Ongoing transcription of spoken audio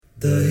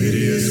The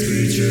Hideous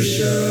Creature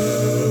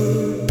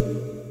Show.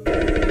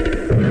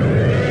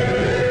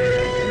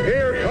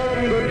 Here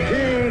come the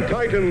Teen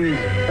Titans,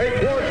 a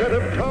quartet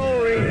of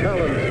towering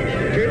talent.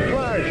 Kid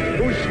Flash,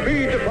 whose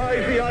speed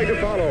defies the eye to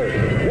follow.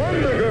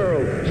 Wonder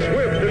Girl,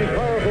 swift and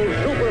powerful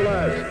super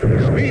lass.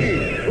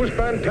 Speedy, whose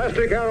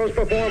fantastic arrows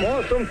perform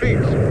awesome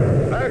feats.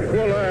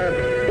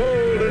 Aqualad,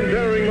 bold and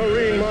daring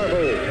marine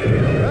marvel.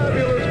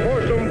 Fabulous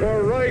foursome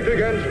for right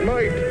against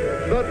might.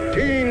 The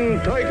Teen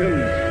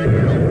Titans.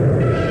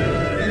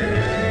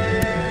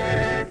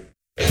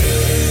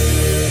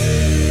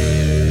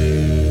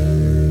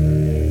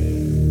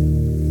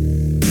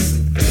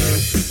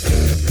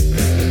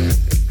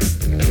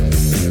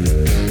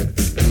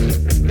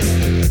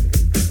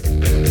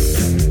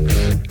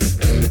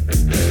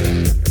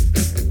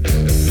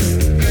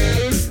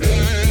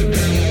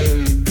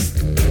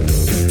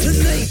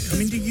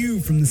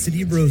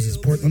 City of Roses,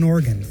 Portland,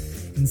 Oregon,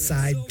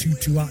 inside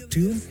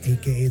 2202,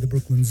 aka the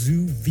Brooklyn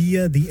Zoo,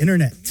 via the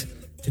internet.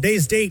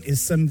 Today's date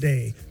is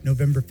Sunday,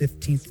 November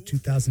 15th,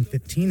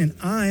 2015, and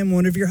I'm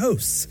one of your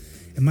hosts.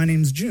 And my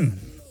name's June.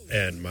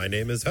 And my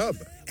name is Hub.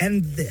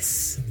 And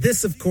this,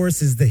 of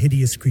course, is the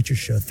Hideous Creature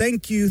Show.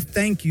 Thank you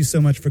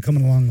so much for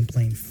coming along and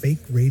playing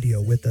fake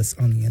radio with us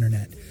on the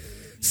internet.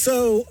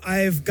 So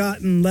I've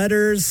gotten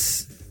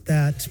letters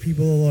that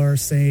people are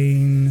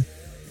saying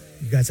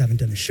you guys haven't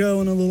done a show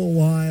in a little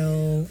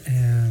while,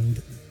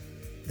 and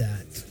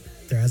that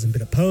there hasn't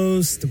been a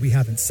post, that we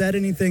haven't said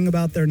anything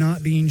about there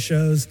not being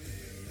shows.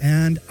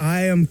 And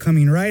I am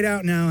coming right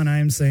out now, and I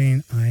am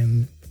saying I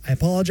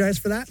apologize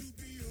for that.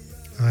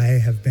 I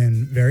have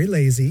been very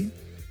lazy,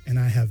 and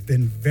I have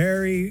been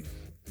very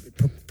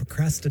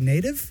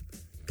procrastinative.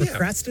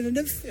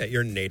 Yeah,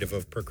 you're native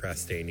of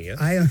Procrastania.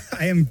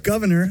 I am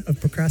governor of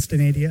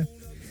Procrastinatia,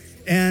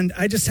 and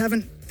I just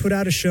haven't put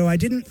out a show. I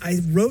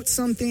wrote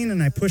something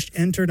and I pushed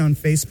entered on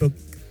Facebook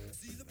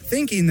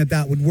thinking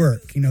that would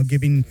work,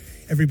 giving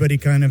everybody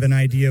kind of an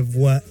idea of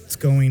what's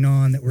going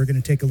on, that we're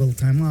going to take a little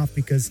time off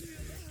because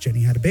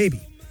Jenny had a baby.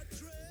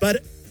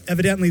 But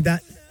evidently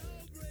that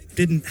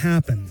didn't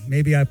happen.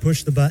 Maybe I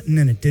pushed the button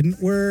and it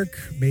didn't work.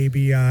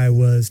 Maybe I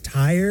was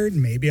tired.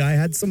 Maybe I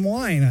had some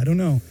wine. I don't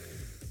know.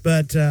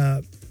 But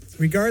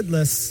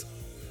regardless,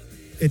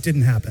 it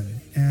didn't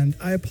happen. And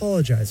I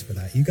apologize for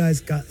that. You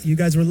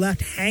guys were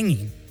left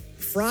hanging,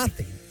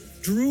 frothing,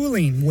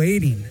 drooling,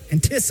 waiting,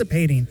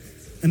 anticipating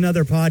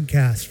another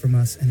podcast from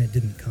us, and it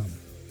didn't come.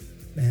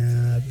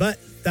 But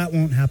that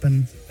won't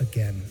happen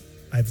again.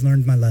 I've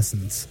learned my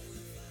lessons.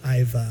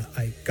 I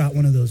got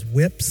one of those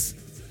whips,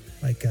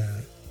 like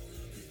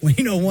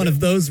one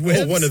of those whips.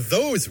 Oh, one of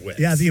those whips.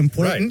 Yeah, the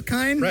important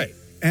kind. Right.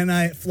 And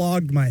I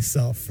flogged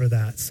myself for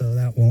that, so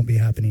that won't be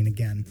happening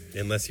again.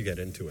 Unless you get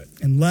into it.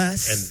 And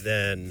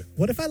then...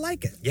 What if I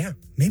like it? Yeah.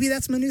 Maybe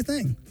that's my new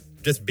thing.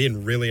 Just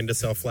being really into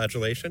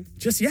self-flagellation?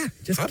 Just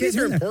hobbies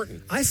are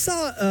important. I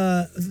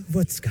saw,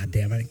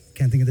 goddamn, I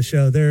can't think of the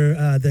show.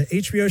 The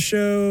HBO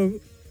show,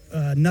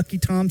 Nucky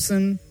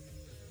Thompson.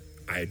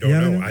 I don't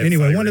know.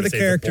 Anyway, one of the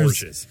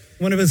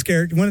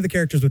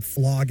characters would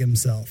flog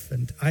himself.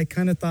 And I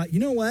kind of thought, you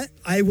know what?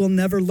 I will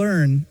never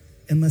learn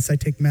unless I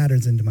take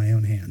matters into my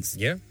own hands.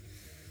 Yeah.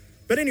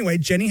 But anyway,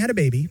 Jenny had a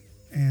baby,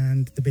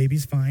 and the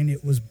baby's fine.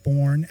 It was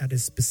born at a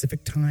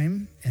specific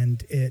time,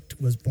 and it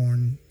was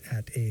born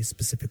at a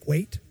specific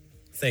weight.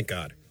 Thank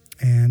God.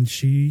 And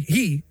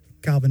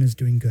Calvin, is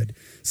doing good.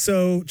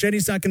 So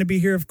Jenny's not going to be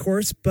here, of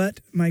course, but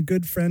my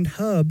good friend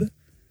Hub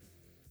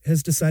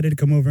has decided to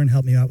come over and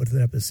help me out with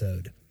the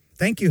episode.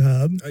 Thank you,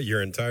 Hub.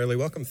 You're entirely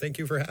welcome. Thank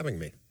you for having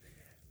me.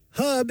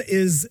 Hub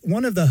is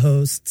one of the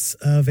hosts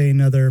of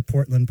another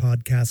Portland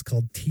podcast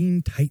called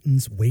Teen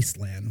Titans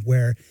Wasteland,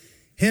 where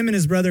him and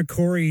his brother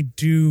Corey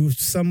do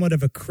somewhat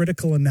of a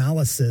critical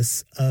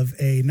analysis of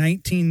a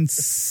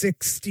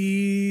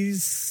 1960s,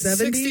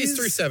 70s? 60s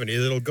through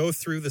 70s. It'll go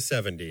through the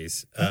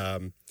 70s.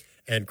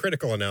 And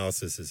critical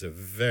analysis is a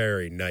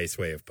very nice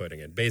way of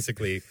putting it.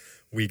 Basically,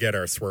 we get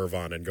our swerve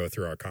on and go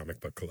through our comic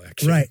book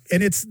collection. Right.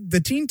 And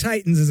the Teen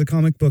Titans is a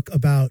comic book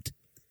about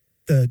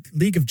the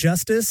League of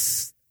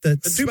Justice, the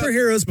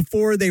superheroes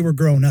before they were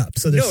grown up.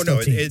 So they're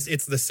still teens.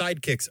 It's the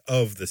sidekicks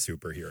of the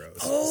superheroes.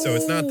 Oh. So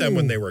it's not them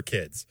when they were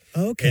kids.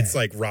 Okay. It's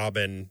like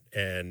Robin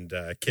and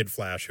Kid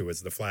Flash, who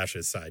was the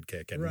Flash's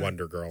sidekick, and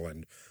Wonder Girl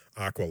and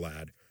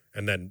Aqualad.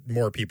 And then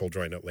more people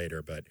joined it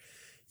later. But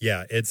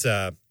yeah, it's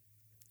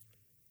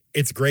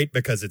great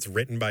because it's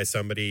written by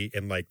somebody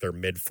in like their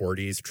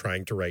mid-40s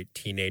trying to write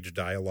teenage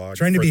dialogue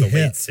for the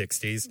late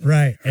 60s.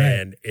 Right.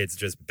 And it's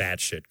just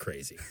batshit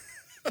crazy.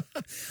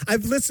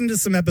 I've listened to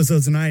some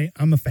episodes, and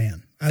I'm a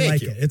fan. I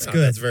like it. It's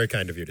good. That's very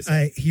kind of you to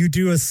say. You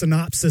do a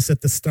synopsis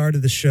at the start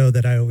of the show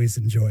that I always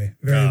enjoy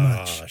very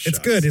much. Shucks. It's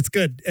good. It's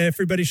good.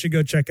 Everybody should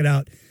go check it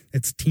out.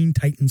 It's Teen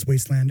Titans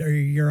Wasteland.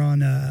 You're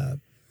on...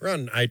 We're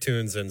on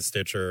iTunes and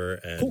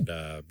Stitcher, and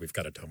we've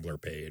got a Tumblr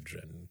page,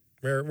 and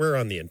we're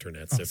on the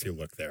internet, so if you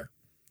look there.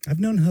 I've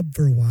known Hub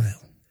for a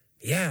while.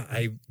 Yeah,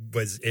 it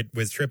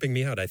was tripping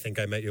me out. I think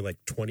I met you like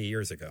 20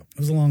 years ago. It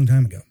was a long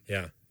time ago.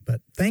 Yeah. But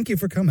thank you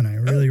for coming. I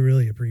really,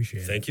 really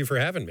appreciate it. Thank you for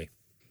having me.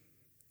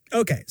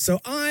 Okay, so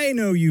I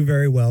know you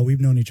very well. We've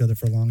known each other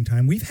for a long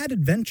time. We've had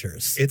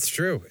adventures. It's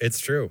true. It's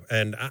true.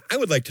 And I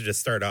would like to just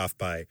start off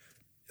by,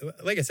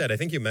 like I said, I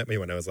think you met me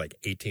when I was like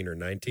 18 or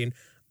 19.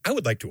 I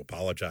would like to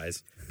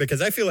apologize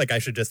because I feel like I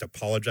should just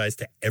apologize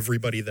to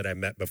everybody that I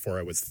met before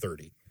I was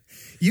 30.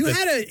 You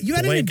had an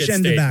blanket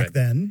agenda back statement.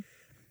 then.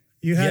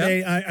 You had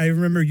Yeah. I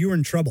remember you were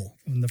in trouble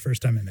when the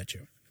first time I met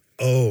you.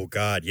 Oh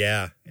God,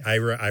 yeah. I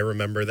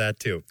remember that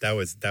too. That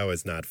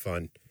was not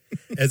fun.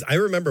 As I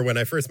remember when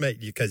I first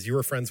met you, because you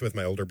were friends with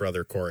my older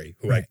brother Corey,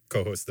 who Right. I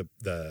co-host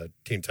the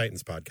Teen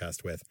Titans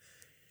podcast with,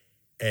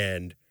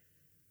 and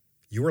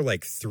you were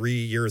like 3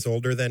 years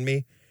older than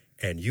me,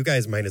 and you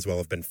guys might as well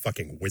have been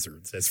fucking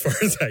wizards, as far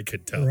as I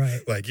could tell.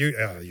 Right. Like you're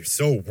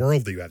so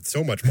worldly. You have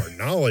so much more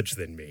knowledge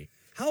than me.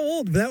 How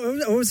old? That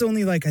was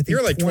only like, I think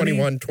You're like 20.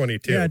 21,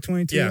 22. Yeah,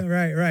 22. Yeah.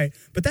 Right.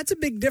 But that's a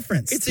big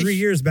difference. It's 3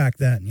 years back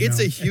then. It's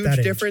a at huge that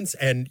age. difference.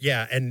 And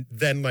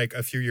then like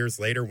a few years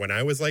later, when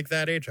I was like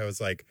that age, I was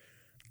like,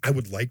 I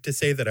would like to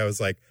say that I was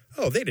like,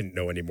 oh, they didn't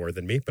know any more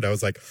than me. But I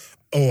was like,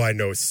 oh, I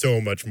know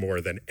so much more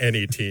than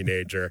any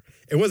teenager.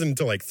 It wasn't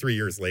until like 3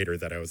 years later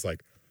that I was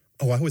like,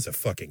 oh, I was a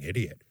fucking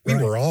idiot. We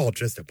Right. were all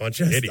just a bunch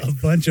of Just idiots. a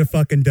bunch of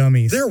fucking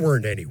dummies. There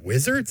weren't any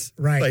wizards.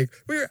 Right. Like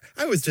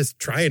I was just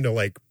trying to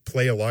like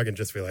play along and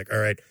just be like, all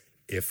right,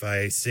 if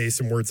I say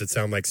some words that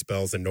sound like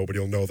spells, then nobody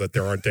will know that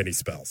there aren't any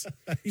spells.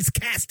 He's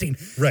casting.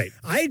 Right.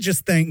 I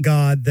just thank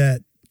God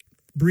that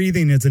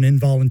breathing is an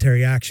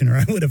involuntary action, or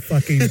I would have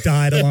fucking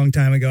died a long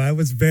time ago. I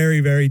was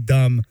very, very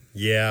dumb.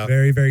 Yeah.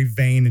 Very, very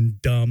vain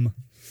and dumb.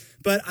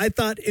 But I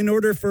thought in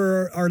order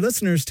for our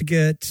listeners to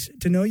get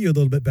to know you a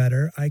little bit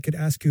better, I could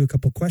ask you a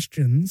couple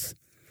questions.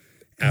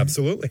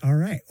 Absolutely. All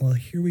right. Well,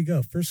 here we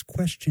go. First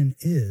question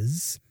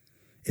is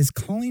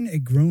calling a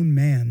grown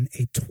man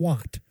a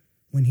twat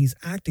when he's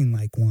acting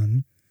like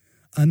one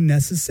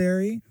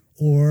unnecessary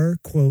or,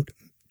 quote,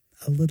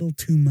 a little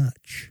too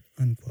much,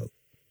 unquote?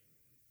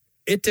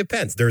 It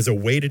depends. There's a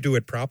way to do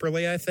it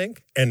properly, I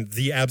think. And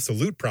the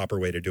absolute proper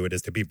way to do it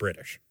is to be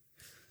British.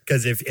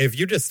 Because if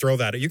you just throw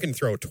that, you can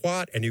throw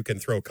twat and you can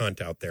throw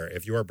cunt out there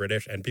if you are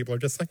British and people are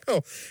just like,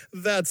 oh,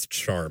 that's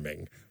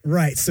charming.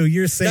 Right. So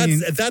you're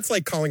saying That's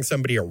like calling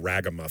somebody a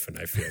ragamuffin,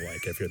 I feel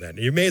like, if you're that.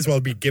 You may as well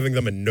be giving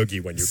them a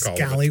noogie when you call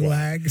them a twat.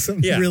 scallywag,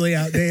 something Yeah. really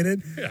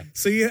outdated. Yeah.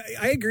 So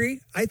I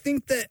agree. I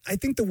think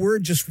the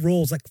word just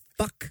rolls, like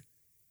fuck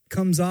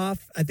comes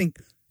off. I think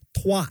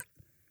twat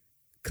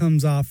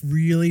comes off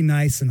really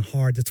nice and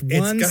hard. It's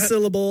one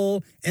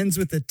syllable, ends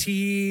with a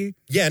T.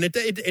 Yeah, and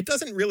it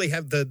doesn't really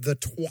have the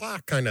twa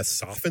kind of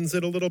softens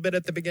it a little bit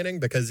at the beginning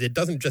because it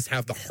doesn't just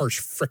have the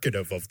harsh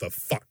fricative of the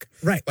fuck.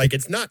 Right. Like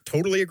it's not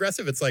totally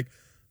aggressive. It's like,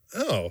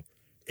 oh,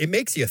 it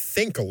makes you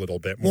think a little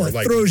bit more. Well, it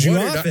like throws you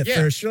what off did at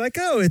first. You're like,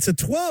 oh, it's a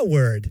twa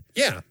word.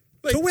 Yeah.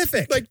 Like,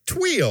 Terrific. Like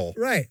tweel.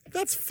 Right.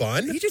 That's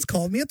fun. He just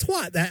called me a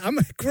twat. I'm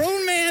a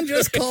grown man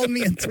just called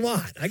me a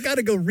twat. I got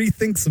to go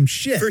rethink some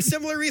shit. For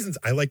similar reasons,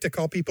 I like to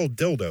call people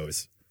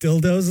dildos.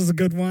 Dildos is a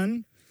good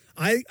one.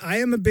 I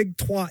am a big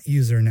twat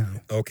user now.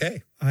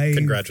 Okay. Congratulations.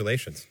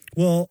 Congratulations.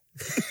 Well,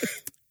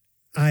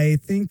 I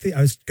think I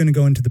was going to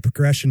go into the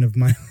progression of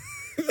my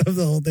of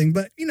the whole thing,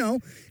 but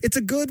it's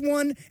a good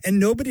one,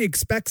 and nobody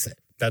expects it.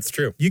 That's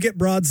true. You get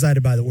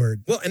broadsided by the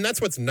word. Well, and that's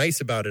what's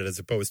nice about it as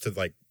opposed to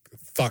like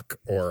fuck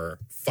or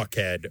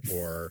fuckhead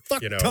or,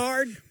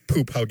 Fucktard.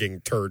 poop hugging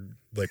turd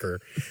liquor.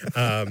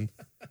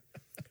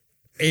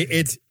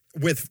 It's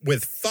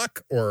with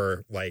fuck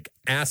or like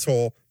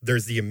asshole,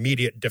 there's the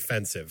immediate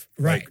defensive.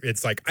 Right. Like,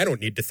 it's like, I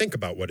don't need to think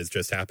about what has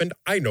just happened.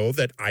 I know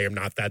that I am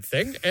not that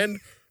thing. And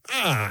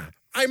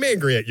I'm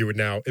angry at you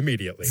now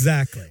immediately.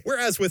 Exactly.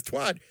 Whereas with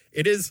twat,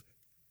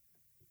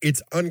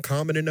 it's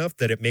uncommon enough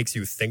that it makes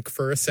you think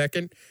for a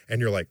second and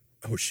you're like,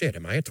 oh shit,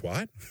 am I a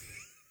twat?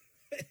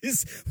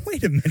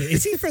 Wait a minute.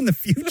 Is he from the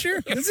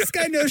future? Does this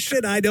guy know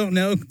shit I don't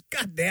know?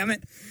 God damn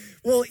it.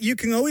 Well, you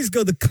can always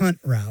go the cunt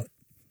route,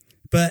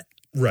 but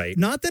Right.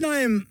 not that I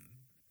am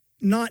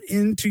not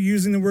into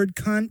using the word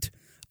cunt.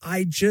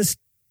 I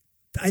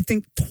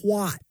think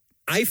twat.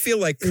 I feel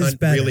like Is cunt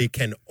better. really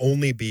can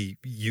only be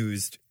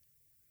used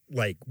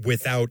like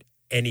without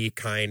any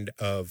kind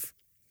of,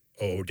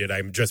 oh, did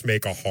I just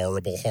make a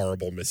horrible,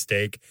 horrible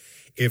mistake?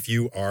 If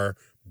you are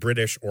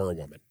British or a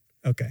woman.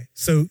 Okay.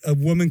 So a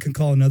woman can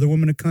call another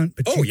woman a cunt,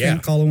 but you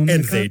can't call a woman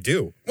and a cunt? they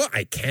do. Well,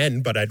 I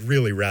can, but I'd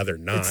really rather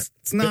not.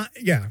 It's not,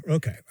 yeah,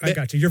 okay. I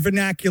got you. Your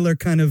vernacular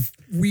kind of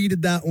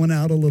weeded that one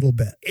out a little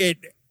bit.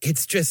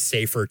 It's just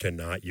safer to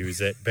not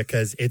use it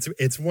because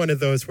it's one of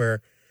those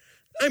where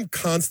I'm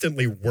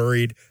constantly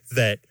worried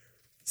that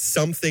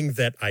something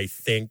that I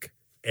think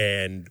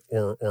and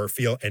or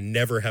feel and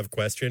never have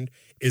questioned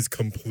is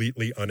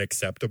completely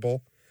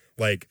unacceptable.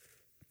 Like,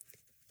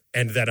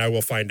 and that I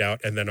will find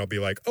out, and then I'll be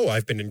like, oh,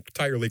 I've been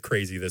entirely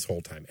crazy this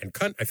whole time. And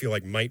cunt, I feel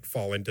like, might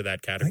fall into that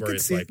I category. could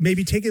It's see like, it.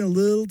 Maybe taking a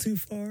little too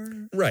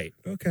far. right.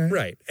 Okay.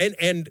 Right. And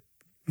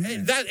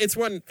that it's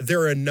one, there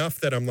are enough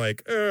that I'm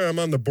like, I'm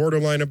on the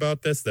borderline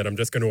about this that I'm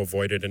just going to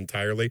avoid it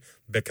entirely.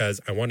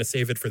 because I want to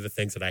save it for the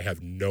things that I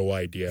have no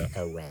idea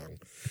are wrong.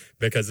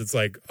 Because it's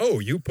like, oh,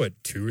 you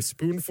put 2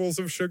 spoonfuls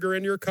of sugar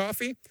in your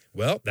coffee?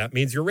 Well, that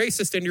means you're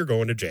racist and you're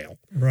going to jail.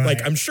 Right.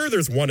 Like, I'm sure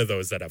there's one of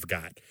those that I've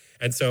got.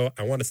 And so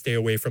I want to stay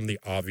away from the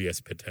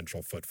obvious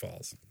potential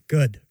footfalls.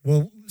 Good.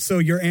 Well, so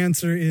your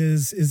answer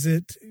is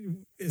it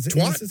Twat.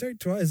 necessary?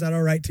 Twat. Is that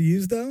all right to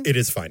use, though? It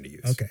is fine to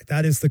use. Okay,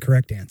 that is the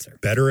correct answer.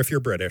 Better if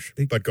you're British,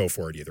 but go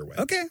for it either way.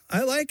 Okay,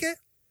 I like it.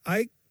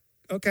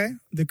 Okay.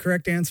 The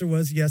correct answer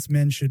was yes,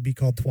 men should be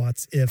called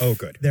twats if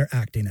they're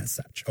acting as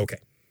such. Okay.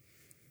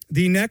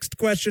 The next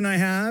question I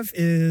have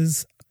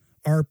is,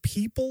 are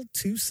people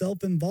too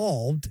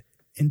self-involved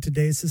in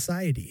today's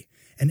society?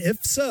 And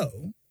if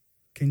so,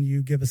 can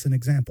you give us an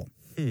example?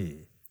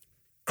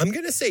 I'm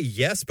going to say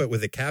yes, but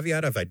with a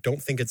caveat of I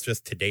don't think it's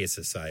just today's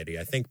society.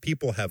 I think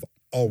people have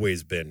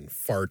always been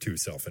far too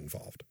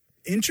self-involved.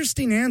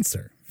 Interesting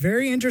answer.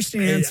 Very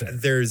interesting answer.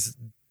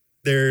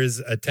 There's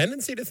a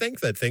tendency to think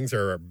that things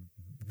are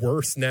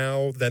worse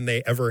now than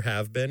they ever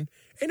have been.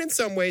 And in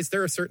some ways,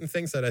 there are certain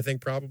things that I think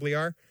probably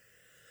are.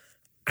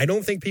 I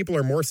don't think people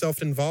are more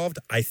self-involved.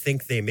 I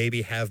think they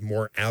maybe have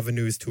more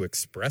avenues to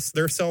express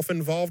their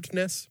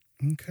self-involvedness.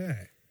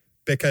 Okay.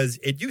 Because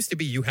it used to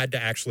be you had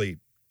to actually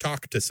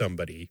talk to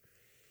somebody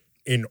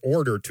in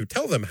order to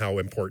tell them how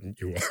important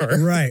you are.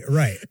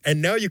 Right.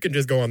 And now you can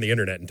just go on the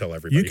internet and tell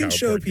everybody You can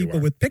show people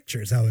with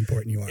pictures how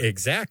important you are.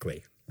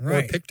 Exactly.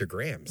 Right. Or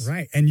pictograms.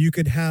 Right. And you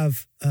could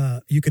have,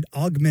 you could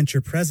augment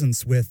your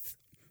presence with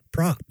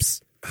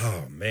props.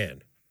 Oh,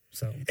 man.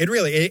 So it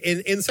really,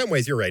 in some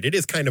ways, you're right. It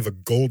is kind of a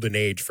golden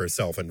age for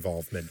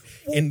self-involvement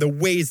in the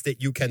ways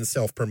that you can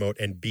self-promote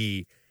and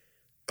be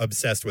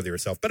obsessed with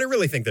yourself. But I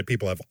really think that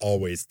people have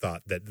always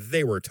thought that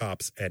they were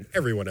tops and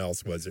everyone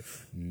else was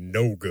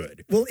no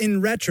good. Well, in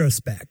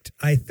retrospect,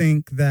 I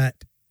think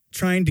that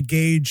trying to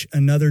gauge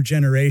another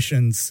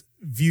generation's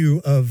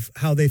view of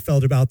how they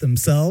felt about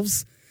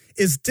themselves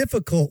is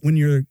difficult when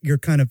you're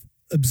kind of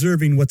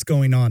observing what's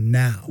going on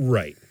now.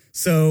 Right.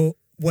 So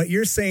what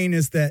you're saying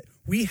is that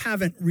we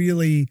haven't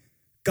really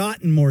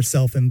gotten more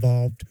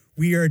self-involved.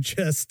 We are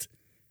just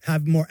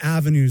have more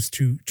avenues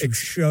to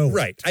show.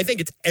 Right. I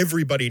think it's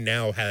everybody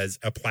now has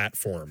a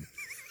platform.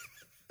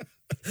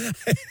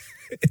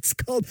 It's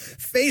called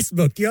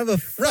Facebook. You have a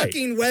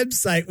fucking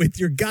website with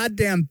your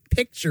goddamn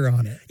picture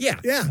on it.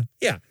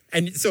 Yeah.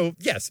 And so,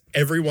 yes,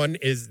 everyone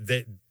is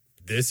that.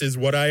 This is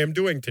what I am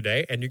doing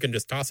today, and you can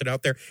just toss it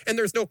out there, and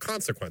there's no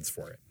consequence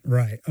for it.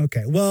 Right.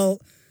 Okay. Well,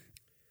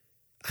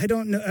 I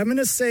don't know. I'm going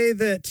to say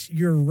that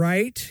you're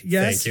right.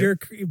 Yes,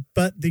 Thank you.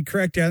 but the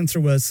correct answer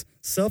was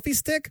selfie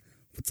stick.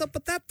 What's up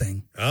with that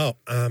thing? Oh,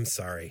 I'm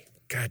sorry.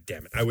 God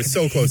damn it. I was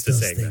so close to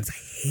saying that.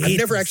 I've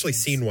never actually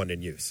seen one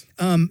in use.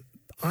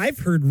 I've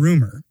heard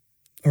rumor,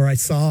 or I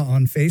saw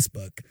on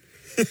Facebook,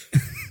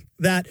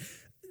 that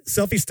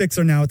selfie sticks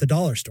are now at the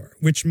dollar store,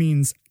 which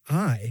means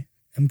I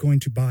am going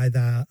to buy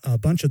a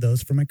bunch of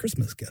those for my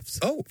Christmas gifts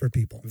for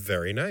people.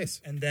 Very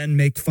nice. And then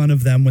make fun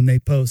of them when they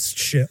post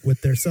shit with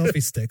their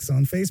selfie sticks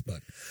on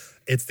Facebook.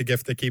 It's the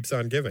gift that keeps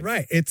on giving.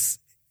 Right. It's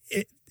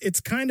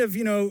kind of,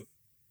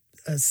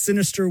 a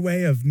sinister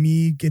way of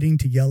me getting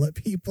to yell at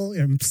people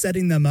and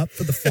setting them up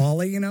for the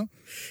folly,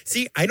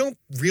 See, I don't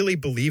really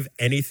believe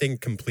anything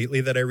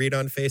completely that I read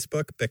on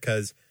Facebook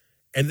because,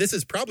 and this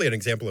is probably an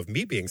example of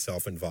me being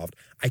self-involved,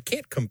 I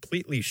can't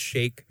completely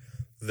shake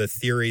the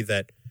theory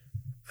that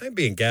I'm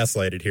being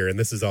gaslighted here and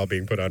this is all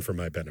being put on for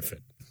my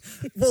benefit.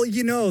 Well,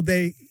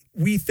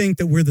 we think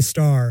that we're the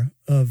star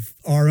of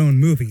our own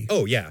movie.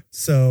 Oh, yeah.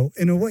 So,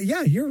 in a way,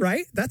 yeah, you're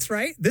right. That's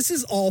right. This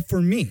is all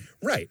for me.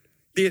 Right.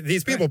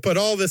 These people put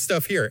all this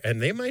stuff here,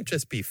 and they might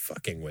just be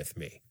fucking with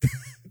me.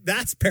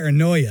 That's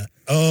paranoia.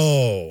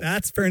 Oh.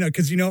 That's paranoia,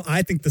 because,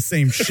 I think the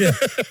same shit.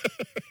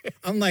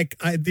 I'm like,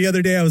 the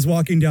other day I was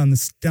walking down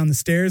the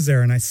stairs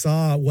there, and I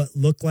saw what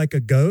looked like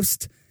a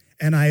ghost,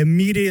 and I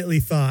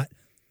immediately thought,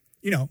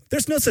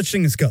 there's no such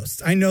thing as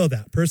ghosts. I know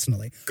that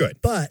personally. Good.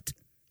 But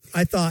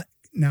I thought,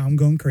 now I'm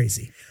going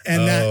crazy.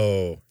 And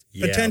that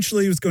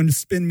potentially was going to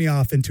spin me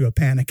off into a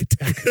panic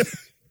attack.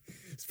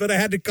 But I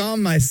had to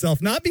calm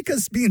myself, not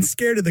because being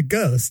scared of the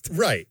ghost.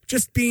 Right.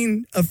 Just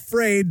being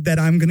afraid that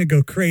I'm going to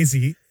go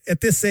crazy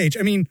at this age.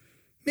 I mean,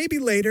 maybe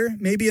later,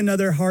 maybe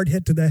another hard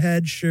hit to the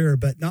head, sure,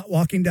 but not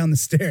walking down the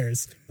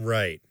stairs.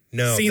 Right.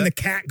 No. Seeing the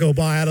cat go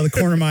by out of the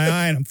corner of my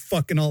eye, and I'm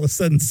fucking all of a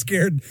sudden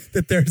scared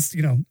that there's,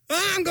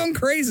 I'm going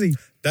crazy.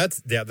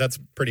 That's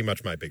pretty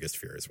much my biggest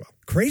fear as well.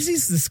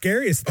 Crazy's the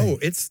scariest thing. Oh,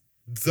 it's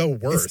the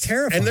worst. It's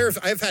terrifying. And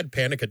I've had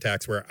panic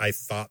attacks where I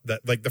thought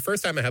that, like the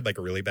first time I had like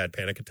a really bad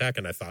panic attack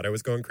and I thought I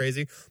was going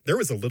crazy, there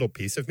was a little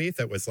piece of me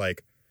that was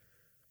like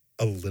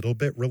a little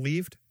bit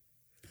relieved.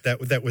 That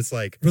was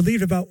like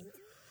relieved about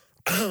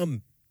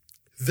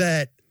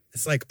that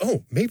it's like,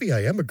 oh, maybe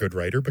I am a good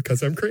writer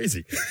because I'm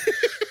crazy.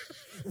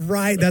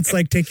 Right, that's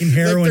like taking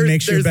heroin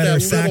makes you a better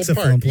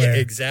saxophone player. Yeah,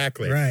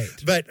 exactly. Right.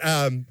 But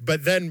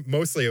then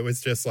mostly it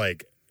was just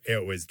like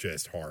it was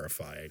just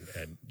horrifying,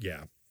 and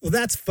yeah. Well,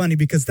 that's funny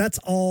because that's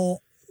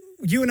all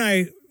you and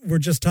I were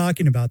just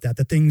talking about that,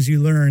 the things you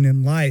learn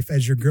in life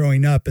as you're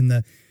growing up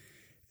and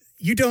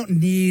you don't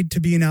need to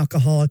be an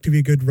alcoholic to be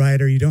a good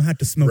writer. You don't have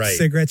to smoke Right.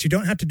 cigarettes. You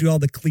don't have to do all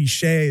the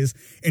cliches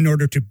in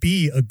order to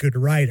be a good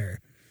writer.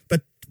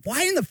 But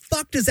why in the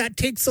fuck does that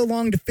take so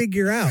long to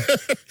figure out?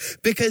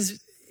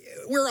 Because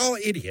we're all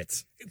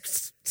idiots.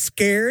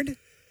 Scared?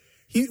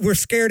 We're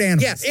scared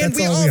animals. Yeah, and That's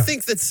we all all we are.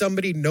 think that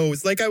somebody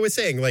knows, like I was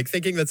saying, like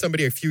thinking that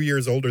somebody a few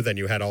years older than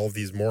you had all of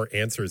these more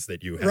answers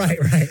that you have. Right.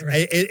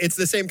 It's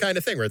the same kind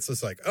of thing where it's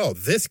just like, oh,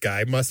 this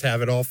guy must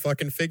have it all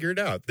fucking figured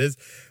out.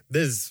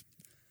 This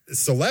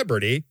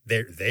celebrity,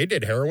 they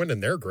did heroin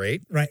and they're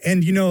great. Right.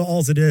 And you know,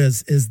 all it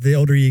is the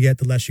older you get,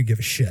 the less you give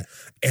a shit.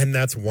 And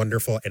that's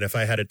wonderful. And if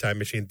I had a time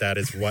machine, that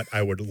is what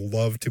I would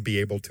love to be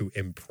able to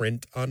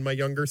imprint on my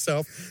younger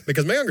self,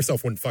 because my younger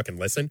self wouldn't fucking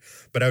listen,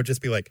 but I would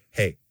just be like,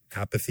 hey,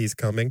 apathy's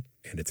coming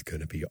and it's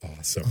going to be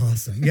awesome.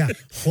 Awesome. Yeah.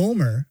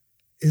 Homer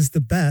is the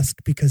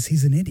best because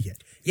he's an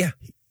idiot. Yeah.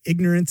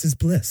 Ignorance is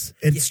bliss.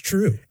 It's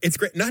true. It's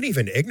great. Not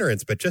even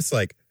ignorance, but just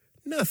like,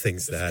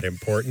 nothing's that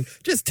important.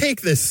 Just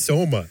take this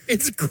Soma.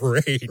 It's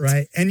great.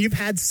 Right. And you've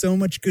had so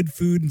much good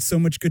food and so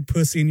much good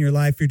pussy in your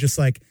life. You're just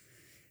like,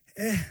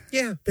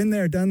 Yeah. been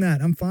there, done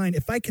that. I'm fine.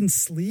 If I can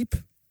sleep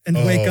and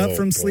wake up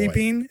from boy.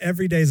 sleeping,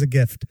 every day's a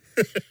gift.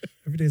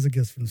 Every day's a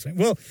gift from sleep.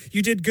 Well,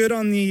 you did good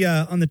on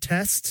the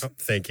test. Oh,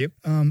 thank you.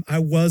 I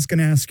was going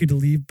to ask you to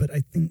leave, but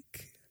I think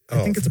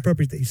it's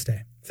appropriate that you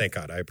stay. Thank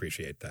God. I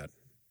appreciate that.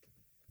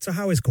 So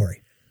how is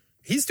Corey?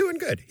 He's doing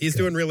good. He's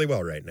doing really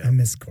well right I now.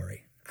 miss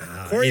Corey.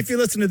 Corey, if you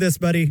listen to this,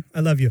 buddy, I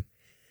love you.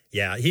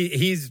 Yeah,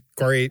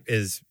 Corey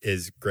is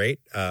great.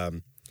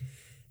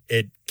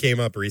 It came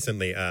up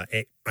recently.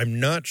 I'm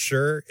not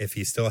sure if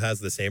he still has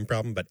the same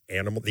problem, but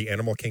the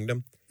animal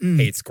kingdom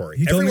hates Corey.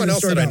 You told Everyone me the else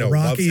story that I about know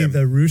loves Rocky him.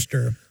 the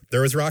rooster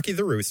There was Rocky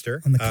the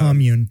rooster on the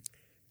commune.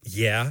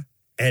 Yeah.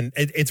 And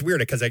it's weird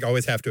because I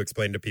always have to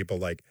explain to people,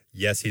 like,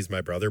 yes, he's my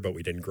brother, but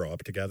we didn't grow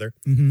up together.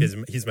 He's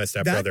my That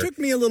stepbrother. took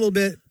me a little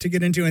bit to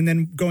get into, and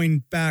then going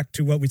back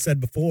to what we said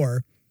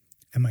before,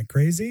 am I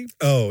crazy?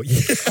 Oh, yeah.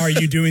 Are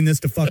you doing this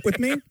to fuck with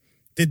me?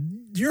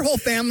 Did your whole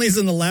family's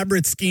an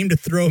elaborate scheme to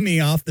throw me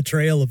off the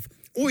trail of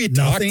We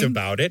nothing? talked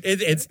about it.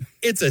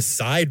 It's a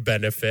side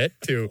benefit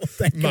to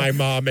my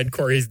mom and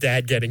Corey's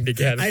dad getting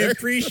together. I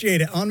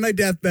appreciate it. On my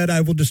deathbed,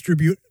 I will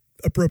distribute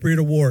appropriate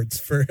awards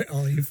for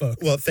all you folks.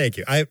 Well, thank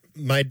you.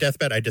 My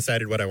deathbed, I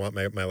decided what I want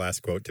my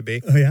last quote to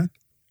be. Oh, yeah?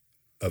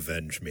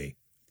 Avenge me.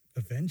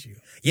 Avenge you.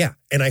 Yeah,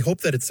 and I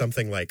hope that it's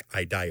something like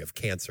I die of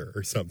cancer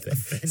or something,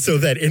 so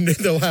that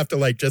they'll have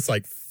to just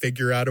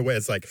figure out a way.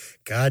 It's like,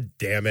 God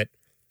damn it,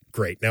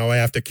 great! Now I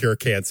have to cure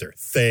cancer.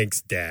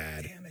 Thanks,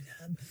 Dad. Damn it,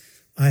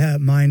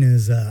 Dad. Mine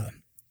is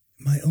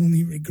my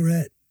only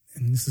regret,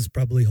 and this is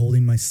probably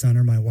holding my son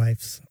or my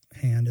wife's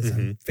hand as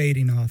I'm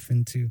fading off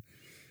into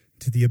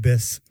the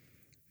abyss.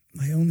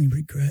 My only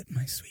regret,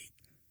 my sweet,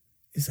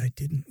 is I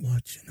didn't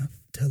watch enough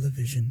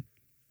television.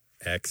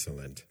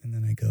 Excellent. And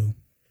then I go,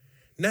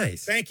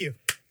 Nice. thank you.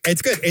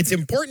 It's good. It's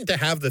important to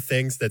have the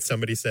things that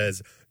somebody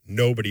says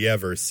nobody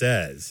ever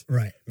says,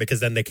 Right. because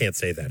then they can't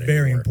say that anymore.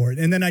 Very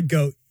important. And then I'd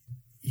go,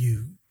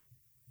 you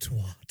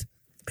twat.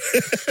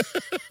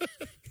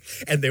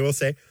 And they will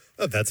say,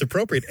 oh, that's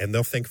appropriate. And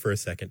they'll think for a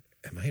second,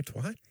 am I a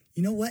twat?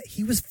 You know what?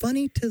 He was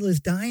funny till his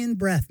dying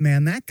breath,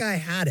 man. That guy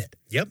had it.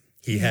 Yep.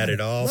 He had it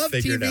all Loved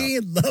figured TV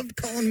out. and loved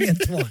calling me a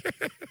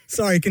twat.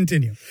 Sorry,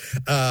 continue.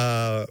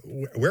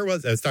 Where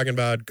was I was talking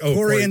about? Oh,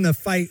 Corey in the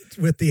fight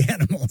with the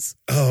animals.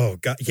 Oh,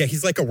 God. Yeah,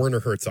 he's like a Werner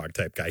Herzog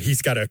type guy.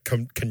 He's got a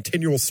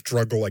continual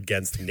struggle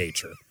against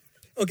nature.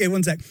 Okay,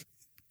 one sec.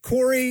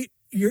 Corey,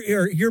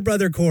 your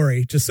brother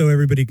Corey, just so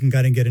everybody can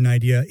kind of get an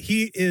idea,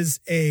 he is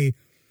a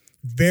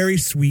very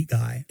sweet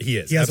guy. He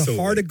is, He has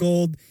absolutely. a heart of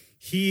gold.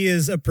 He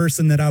is a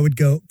person that I would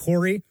go,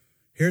 Corey,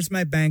 here's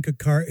my bank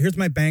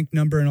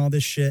number and all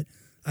this shit.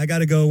 I got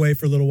to go away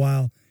for a little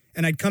while.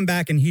 And I'd come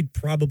back and he'd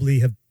probably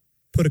have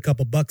put a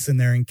couple bucks in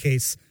there in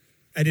case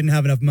I didn't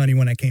have enough money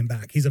when I came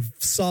back. He's a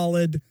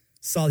solid,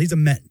 he's a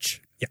mensch.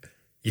 Yeah.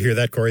 You hear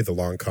that, Corey? The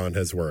long con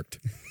has worked.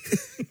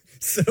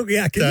 So,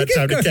 yeah. Can Time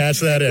you get to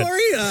cash that in.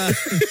 Corey,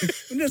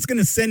 I'm just going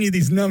to send you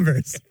these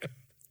numbers.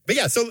 But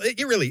yeah, so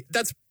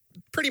that's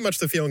pretty much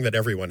the feeling that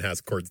everyone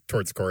has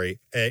towards Corey,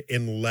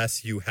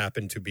 unless you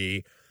happen to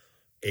be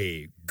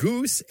a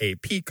goose, a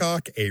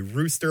peacock, a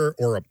rooster,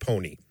 or a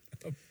pony.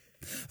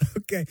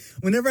 Okay.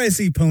 Whenever I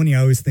see Pony, I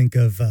always think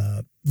of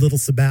Little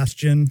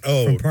Sebastian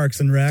from Parks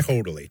and Rec.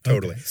 Totally.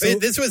 Okay. So-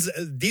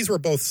 These were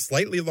both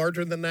slightly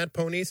larger than that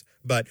ponies,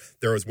 but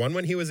there was one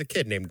when he was a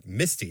kid named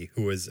Misty,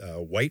 who was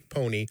a white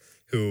pony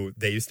who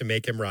they used to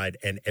make him ride,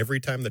 and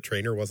every time the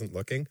trainer wasn't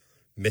looking,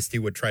 Misty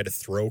would try to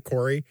throw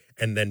Corey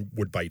and then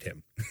would bite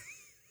him.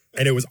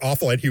 And it was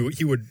awful. And he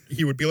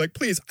would be like,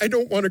 please, I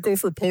don't want to go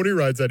for pony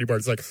rides anymore.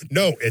 It's like,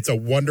 no, it's a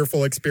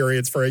wonderful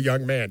experience for a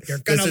young man. You're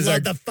going to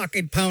love the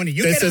fucking pony.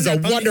 This is a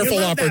wonderful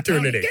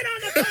opportunity. Get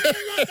on the pony.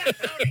 You love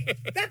that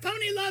pony. That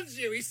pony loves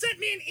you. He sent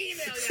me an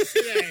email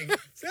yesterday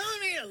telling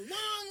me a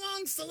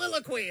long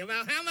soliloquy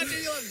about how much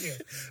he loves you.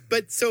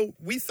 But so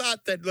we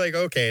thought that,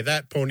 okay,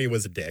 that pony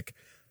was a dick.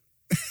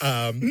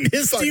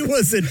 Misty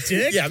was a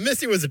dick? Yeah,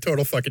 Misty was a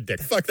total fucking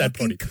dick. Fuck that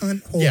pony.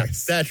 Cunt horse. Yeah,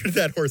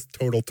 that horse,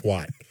 total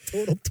twat.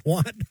 Total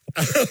twat.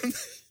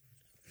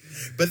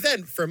 But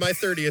then for my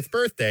 30th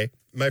birthday,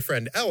 my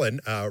friend Ellen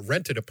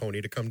rented a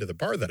pony to come to the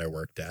bar that I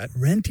worked at.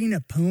 Renting a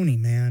pony,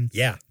 man.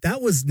 Yeah.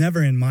 That was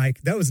never in my,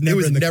 that was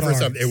never in the cards.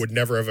 Something, it would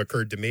never have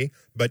occurred to me.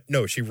 But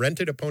no, she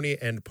rented a pony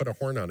and put a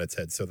horn on its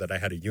head so that I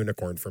had a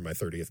unicorn for my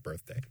 30th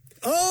birthday.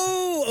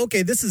 Oh,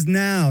 okay. This is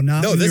now,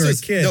 not when you were a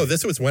kid. No,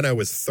 this was when I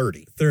was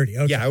 30. 30,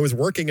 okay. Yeah, I was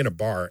working in a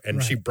bar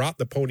and she Right. brought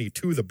the pony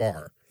to the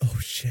bar. Oh,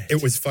 shit.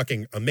 It was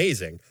fucking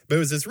amazing. But it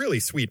was this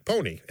really sweet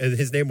pony. And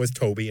his name was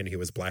Toby and he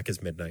was black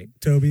as midnight.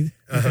 Toby.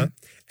 Uh-huh.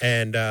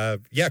 And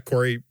yeah,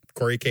 Corey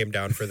came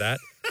down for that.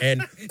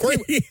 And Corey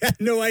He had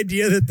no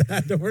idea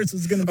that the horse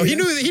was going to be. Oh, he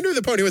knew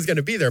the pony was going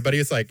to be there, but he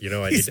was like,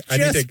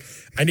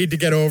 I need to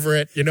get over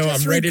it. You know,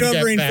 just I'm ready to get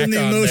recovering back from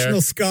the on emotional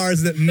there.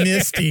 scars that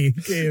Misty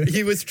gave.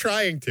 He was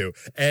trying to,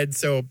 and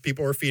so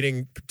people were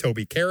feeding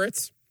Toby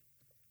carrots,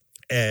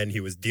 and he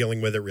was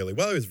dealing with it really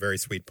well. He was a very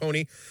sweet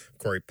pony.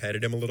 Corey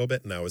petted him a little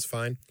bit, and that was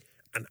fine.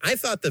 And I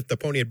thought that the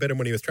pony had bit him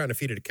when he was trying to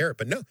feed it a carrot,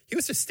 but no, he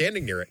was just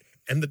standing near it,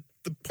 and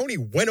the pony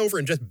went over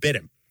and just bit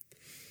him.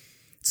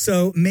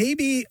 So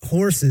maybe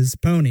horses,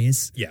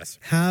 ponies, Yes.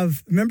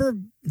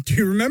 do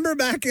you remember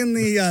back in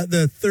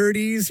the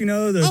 30s, you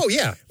know? Oh,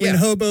 yeah. When Yeah.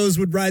 hobos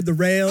would ride the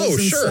rails Oh,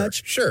 and sure,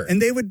 such. sure.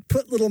 And they would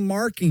put little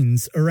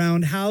markings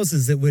around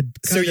houses that would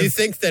So you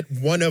think that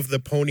one of the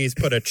ponies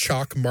put a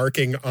chalk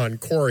marking on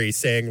Corey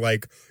saying,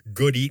 like,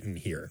 good eating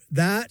here?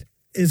 That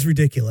is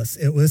ridiculous.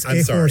 It was I'm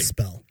a sorry. horse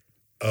spell.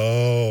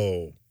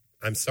 Oh,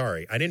 I'm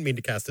sorry. I didn't mean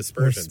to cast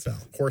aspersions.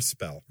 Horse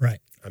spell. Right.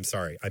 I'm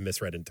sorry. I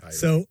misread entirely.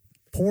 So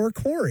poor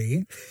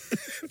Corey,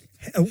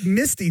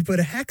 Misty put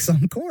a hex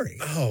on Corey.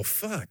 Oh,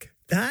 fuck.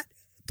 That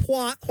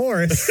twat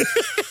horse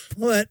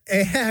put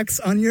a hex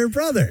on your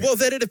brother. Well,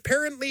 that it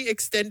apparently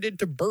extended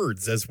to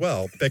birds as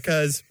well,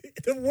 because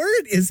The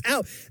word is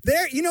out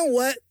there. You know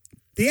what?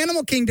 The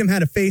animal kingdom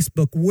had a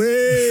Facebook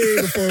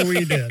way before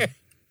we did.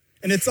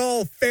 And it's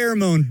all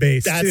pheromone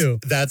based too.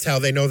 that's how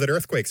they know that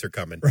earthquakes are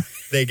coming. Right.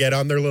 They get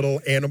on their little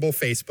animal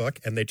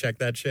Facebook and they check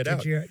that shit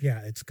out.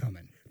 Yeah, it's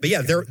coming. But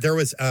yeah, there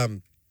was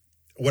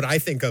what I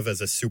think of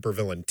as a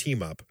supervillain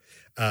team up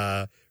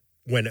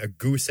when a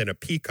goose and a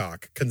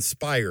peacock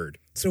conspired.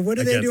 So what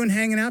are they doing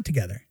hanging out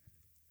together?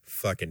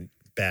 Fucking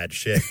bad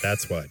shit.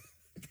 That's what.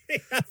 They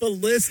have a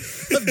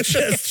list of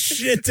just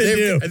shit to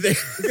do.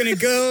 We're going to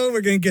go.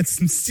 We're going to get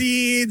some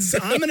seeds.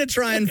 I'm going to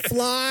try and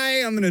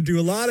fly. I'm going to do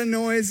a lot of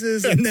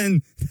noises. And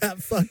then that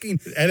fucking...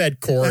 And then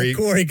Corey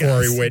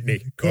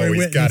Whitney.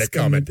 Always got it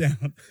coming.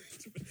 Down.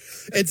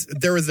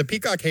 There was a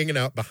peacock hanging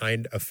out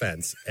behind a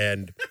fence,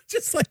 and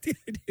Just like the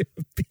idea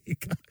of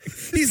peacock.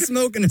 He's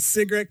smoking a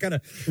cigarette, kind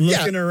of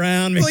looking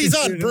around. Well, he's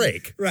making on sure-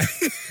 break. Right.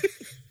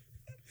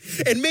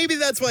 And maybe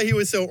that's why he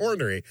was so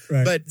ornery.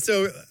 Right. But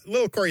so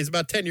little Corey's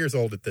about 10 years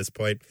old at this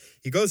point.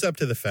 He goes up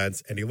to the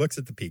fence and he looks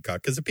at the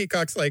peacock because the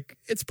peacock's like,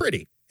 it's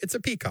pretty. It's a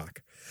peacock.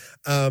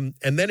 And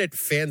then it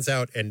fans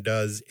out and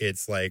does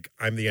its like,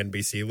 I'm the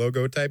NBC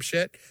logo type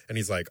shit. And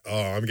he's like,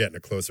 oh, I'm getting a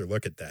closer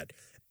look at that.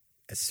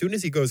 As soon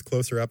as he goes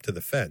closer up to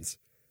the fence,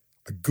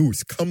 a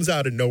goose comes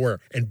out of nowhere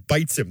and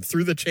bites him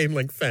through the chain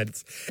link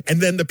fence. And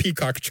then the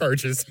peacock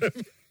charges him.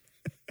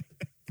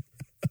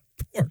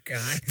 Poor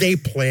guy. They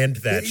planned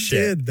that They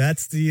shit.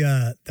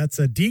 did. That's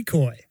a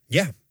decoy.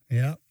 Yeah.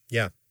 Yeah.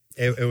 Yeah.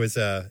 It was,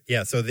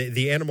 yeah. So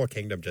the animal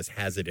kingdom just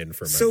has it in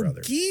for my So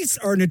brother. geese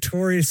are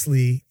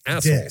notoriously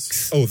Assholes.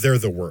 dicks. Oh, they're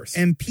the worst.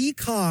 And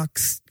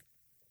peacocks,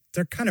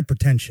 they're kind of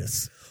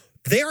pretentious.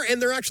 They are,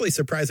 and they're actually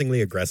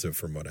surprisingly aggressive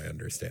from what I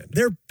understand.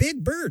 They're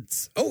big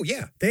birds. Oh,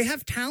 yeah. They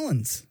have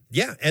talons.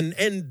 Yeah. And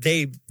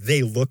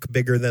they look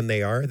bigger than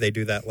they are. They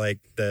do that like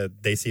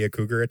they see a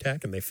cougar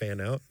attack and they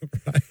fan out.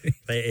 Right.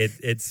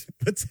 It's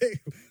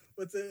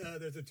What's it?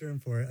 There's a term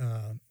for it.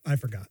 I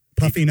forgot.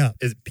 Puffing up.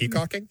 is it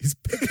peacocking?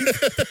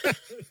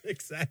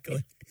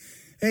 Exactly.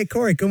 Hey,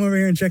 Corey, come over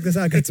here and check this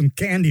out. I got some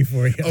candy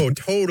for you. Oh,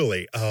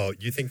 totally. Oh,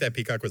 you think that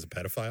peacock was a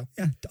pedophile?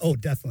 Yeah. Oh,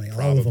 definitely. All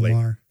Probably. of them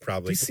are.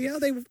 Probably. Do you see how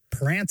they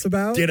prance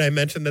about? Did I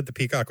mention that the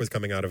peacock was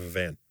coming out of a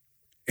van?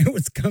 It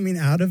was coming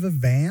out of a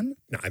van?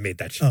 No, I made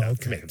that shit up to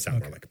okay. make him sound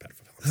more like a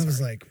pedophile. I was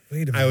like,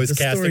 wait a minute. I was this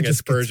story casting just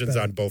gets aspersions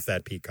better. on both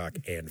that peacock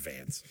and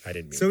vans. I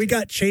didn't mean So we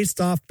got chased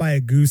off by a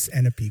goose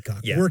and a peacock,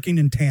 Yeah. working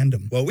in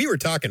tandem. Well, we were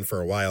talking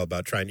for a while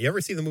about trying. You ever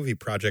see the movie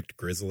Project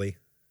Grizzly?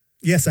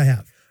 Yes, I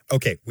have.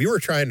 Okay, we were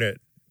trying to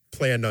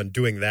plan on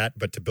doing that,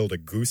 but to build a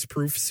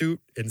goose-proof suit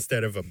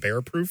instead of a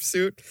bear-proof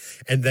suit,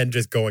 and then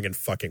just going and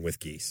fucking with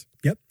geese.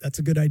 Yep, that's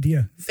a good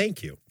idea.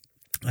 Thank you.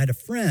 I had a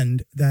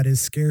friend that is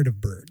scared of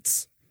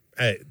birds.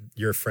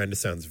 Your friend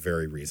sounds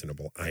very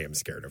reasonable. I am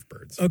scared of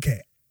birds.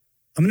 Okay,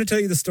 I'm going to tell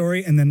you the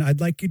story, and then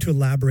I'd like you to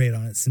elaborate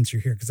on it since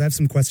you're here, because I have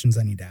some questions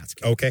I need to ask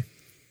you. Okay.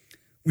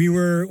 We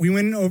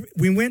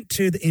went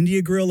to the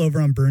India Grill over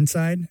on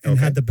Burnside and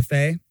had the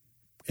buffet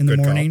in the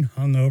Good morning,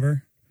 hung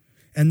over.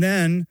 And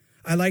then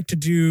I like to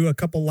do a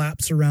couple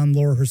laps around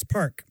Laurelhurst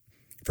Park.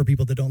 For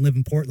people that don't live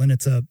in Portland,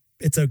 it's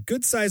a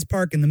good sized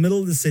park in the middle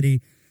of the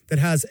city that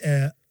has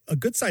a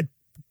good sized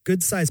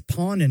good sized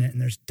pond in it,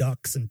 and there's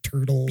ducks and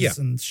turtles Yeah.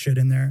 and shit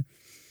in there.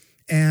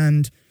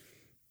 And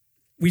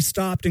we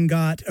stopped and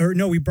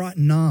we brought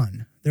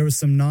naan. There was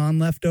some naan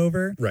left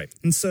over. Right.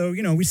 And so,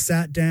 we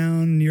sat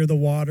down near the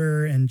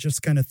water and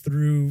just kind of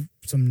threw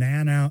some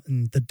naan out,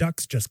 and the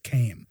ducks just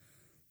came.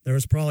 There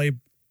was probably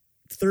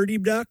 30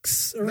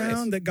 ducks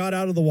around that got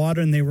out of the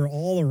water, and they were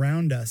all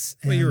around us.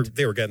 Well, And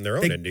they were getting their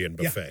own Indian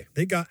yeah, buffet.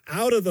 they got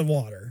out of the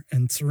water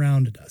and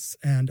surrounded us.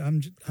 And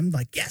I'm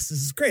like, yes,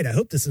 this is great. I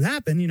hope this has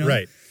happened,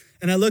 Right.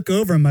 And I look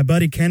over, and my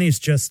buddy Kenny's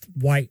just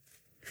white.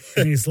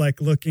 And he's like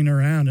looking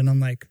around, and I'm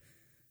like,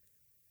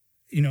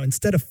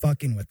 instead of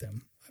fucking with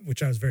him,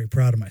 which I was very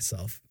proud of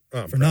myself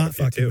Oh, I'm for proud not of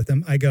you, fucking too. with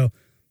him, I go,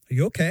 are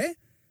you okay?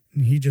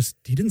 And he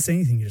didn't say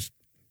anything. He just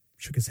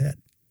shook his head.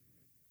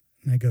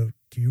 And I go,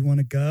 do you want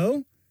to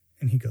go?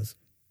 And he goes,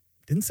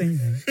 didn't say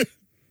anything.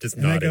 Just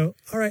And I nodded. go,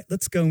 all right,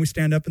 let's go. And we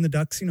stand up, and the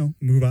ducks,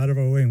 move out of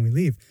our way, and we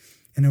leave.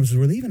 And as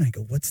we're leaving, I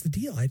go, what's the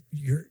deal?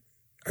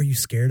 Are you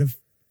scared of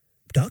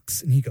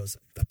ducks? And he goes,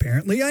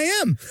 apparently I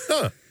am.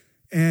 Huh.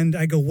 And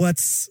I go,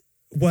 what's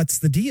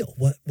the deal?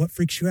 What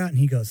freaks you out? And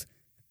he goes,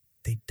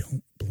 they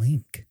don't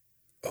blink.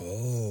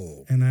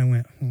 Oh. And I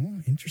went,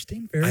 oh,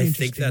 interesting. Very I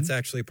interesting. think that's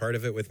actually part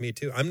of it with me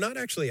too.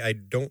 I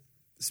don't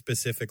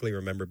specifically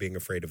remember being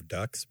afraid of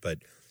ducks, but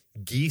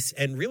geese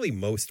and really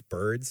most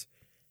birds,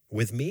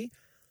 with me,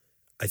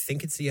 I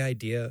think it's the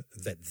idea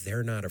that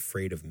they're not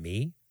afraid of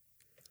me.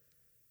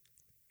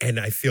 And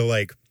I feel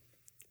like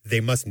they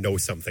must know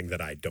something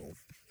that I don't.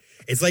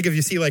 It's like if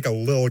you see like a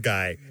little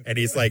guy and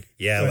he's like,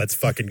 yeah, let's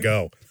fucking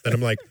go. Then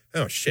I'm like,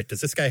 oh shit,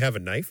 does this guy have a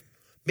knife?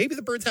 Maybe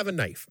the birds have a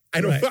knife.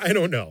 I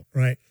don't know.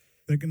 Right.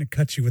 They're going to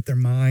cut you with their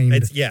mind.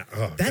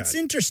 Oh, That's God.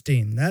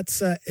 interesting.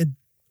 That's it.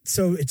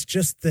 So it's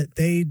just that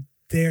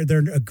they're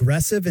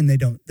aggressive, and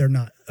they're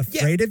not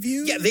afraid of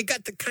you. Yeah, they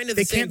got the kind of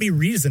They the same. can't be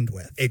reasoned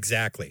with.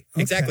 Exactly.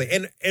 Okay. Exactly.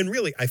 And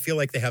really, I feel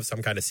like they have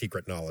some kind of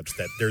secret knowledge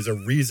that there's a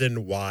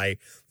reason why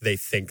they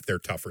think they're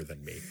tougher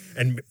than me.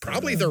 And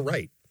probably they're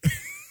right.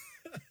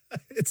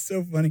 It's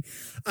so funny.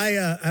 I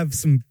have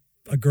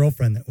a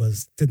girlfriend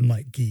that didn't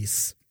like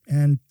geese,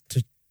 and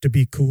to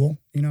be cool,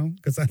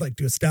 because I like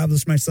to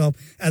establish myself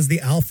as the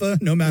alpha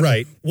no matter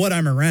Right. what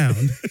I'm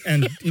around.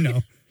 And,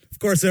 of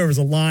course there was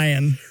a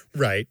lion.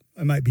 Right.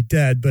 I might be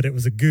dead, but it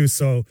was a goose.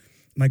 So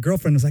my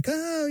girlfriend was like,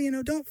 oh,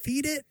 don't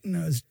feed it. And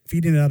I was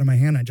feeding it out of my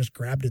hand. I just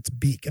grabbed its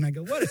beak, and I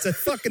go, what? It's a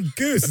fucking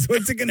goose.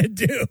 What's it going to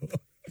do?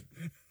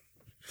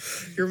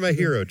 You're my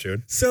hero,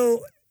 June.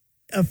 So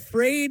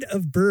afraid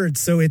of birds.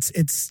 So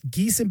it's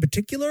geese in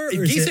particular? Or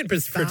Geese is in it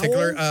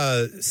particular,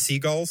 fowl?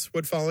 Seagulls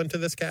would fall into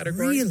this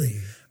category. Really?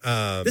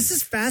 This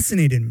is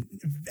fascinating.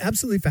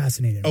 Absolutely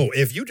fascinating. Oh,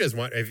 if you just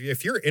want,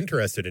 if you're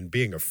interested in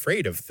being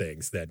afraid of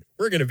things, then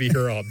we're going to be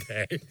here all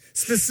day.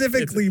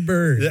 Specifically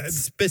birds.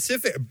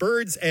 Specific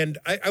birds and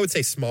I would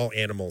say small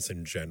animals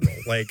in general.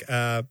 Like,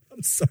 I'm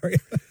sorry.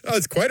 oh,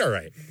 it's quite all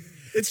right.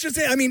 It's just,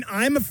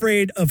 I'm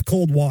afraid of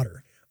cold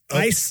water.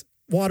 Ice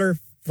water,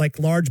 like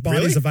large bodies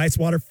Really? of ice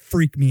water,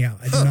 freak me out.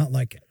 I do not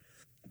like it.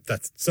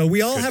 That's So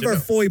we all Good have to our know.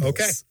 foibles.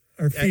 Okay.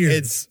 Our fears.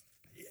 It's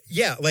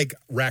like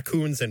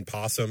raccoons and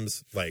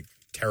possums, like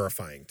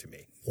terrifying to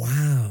me.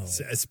 wow.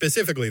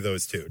 Specifically,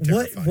 those two. What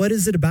Terrifying. What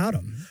is it about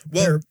them?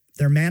 Well-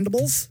 their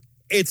mandibles?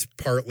 It's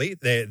partly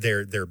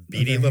their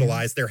beady little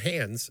eyes, their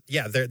hands.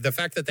 Yeah, the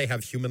fact that they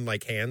have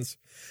human-like hands.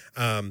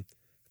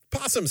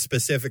 Possums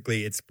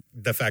specifically, it's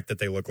the fact that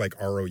they look like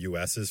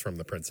ROUSs from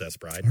The Princess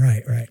Bride,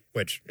 Right.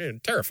 which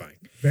terrifying.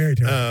 Very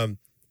terrible.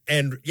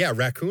 And yeah,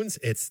 raccoons,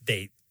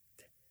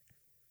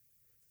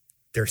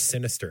 they're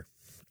sinister.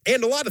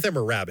 And a lot of them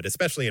are rabid,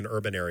 especially in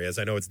urban areas.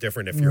 I know it's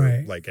different if you're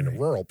Right, like in a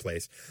rural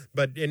place,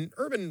 but in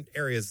urban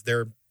areas,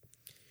 they're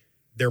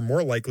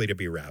more likely to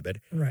be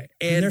rabid. right.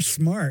 and- And they're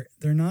smart.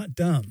 They're not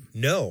dumb.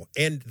 No,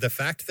 and the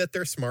fact that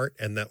they're smart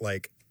and that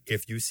like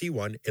if you see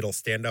one, it'll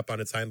stand up on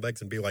its hind legs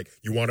and be like,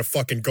 "You want to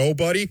fucking go,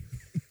 buddy?"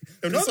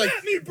 I'm just like,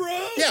 me,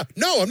 bro. "Yeah,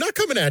 no, I'm not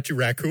coming at you,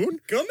 raccoon.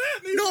 Come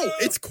at me, No, bro.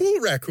 it's cool,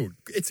 raccoon.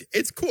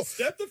 It's cool.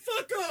 Step the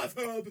fuck off,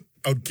 Hub.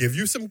 I'll give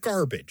you some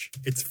garbage.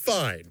 It's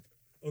fine."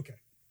 Okay.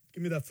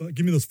 Give me that.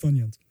 Give me those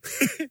Funyuns.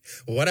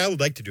 What I would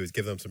like to do is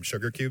give them some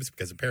sugar cubes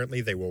because apparently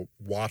they will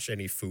wash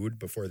any food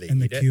before they And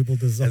the eat it. cube will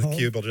And dissolve. the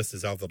cube will just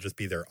dissolve. They'll just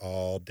be there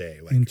all day,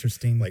 like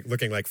Interesting. like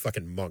looking like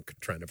fucking Monk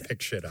trying to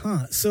pick shit up.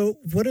 Huh. So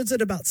what is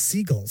it about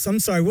seagulls? I'm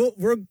sorry. We'll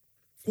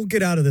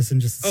get out of this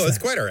in just a Oh, it's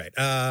sec. quite all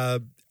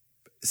right.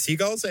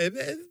 Seagulls,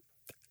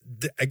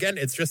 again,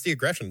 it's just the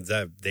aggression.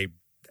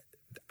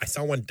 I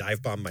saw one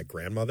dive bomb my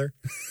grandmother.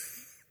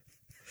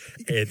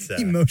 It's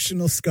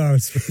Emotional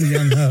scars from the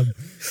young Hub.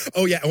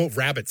 oh yeah, oh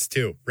rabbits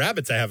too.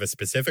 Rabbits, I have a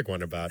specific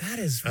one about. That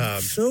is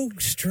so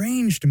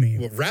strange to me.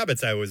 Well,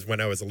 rabbits,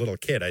 when I was a little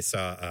kid, I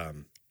saw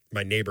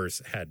my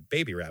neighbors had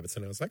baby rabbits,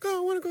 and I was like, oh,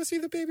 I want to go see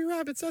the baby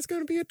rabbits. That's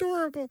going to be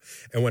adorable.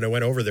 And when I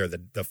went over there,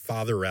 the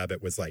father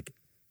rabbit was like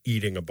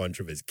eating a bunch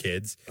of his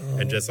kids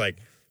and just like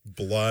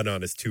blood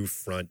on his two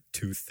front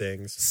tooth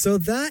things. So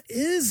that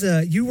is,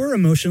 you were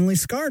emotionally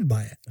scarred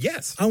by it.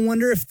 Yes. I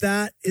wonder if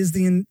that is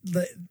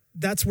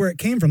that's where it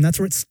came from. That's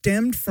where it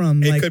stemmed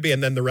from. It could be,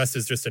 and then the rest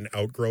is just an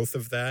outgrowth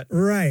of that.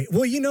 Right.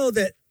 Well, you know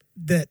that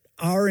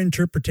our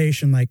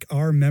interpretation, like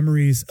our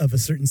memories of a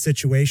certain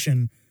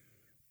situation,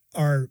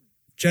 are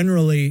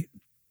generally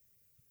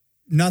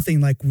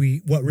nothing like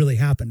what really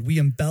happened. We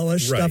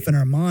embellish stuff in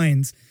our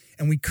minds,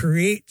 and we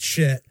create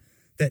shit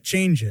that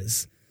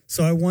changes.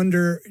 So I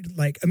wonder,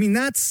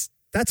 that's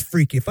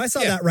freaky. If I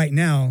saw that right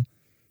now,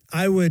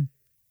 I would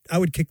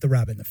kick the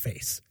rabbit in the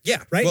face.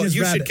 Yeah. Right. Well,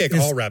 you should kick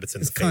all rabbits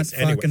in the face.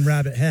 Anyway. Fucking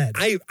rabbit head.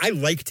 I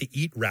like to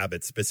eat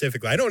rabbits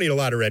specifically. I don't eat a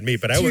lot of red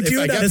meat, but do if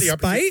I got the spite?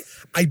 opportunity,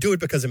 I do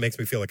it because it makes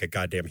me feel like a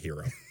goddamn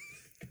hero.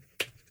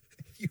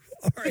 You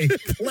are a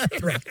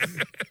plethora.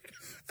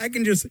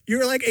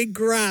 You're like a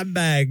grab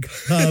bag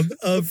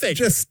of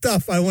just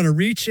stuff I want to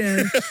reach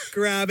in,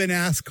 grab, and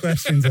ask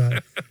questions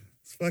on.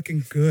 It's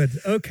fucking good.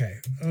 Okay.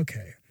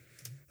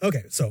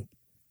 So,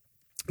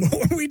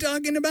 what were we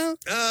talking about?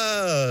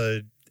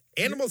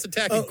 Animals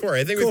attacking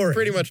Corey. I think we've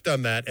pretty much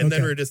done that. And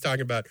then we were just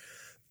talking about,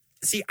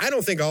 see, I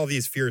don't think all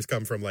these fears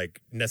come from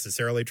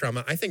necessarily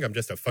trauma. I think I'm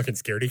just a fucking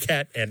scaredy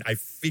cat and I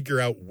figure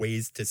out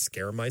ways to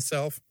scare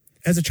myself.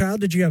 As a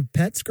child, did you have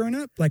pets growing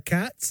up, like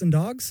cats and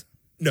dogs?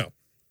 No.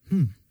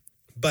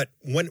 But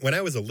when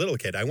I was a little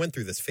kid, I went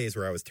through this phase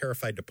where I was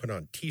terrified to put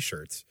on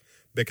T-shirts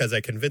because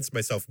I convinced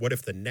myself, what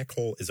if the neck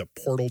hole is a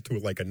portal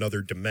to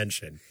another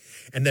dimension?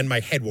 And then my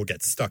head will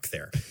get stuck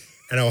there.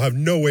 And I'll have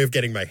no way of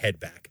getting my head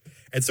back.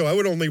 And so I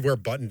would only wear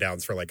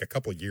button-downs for a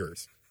couple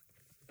years.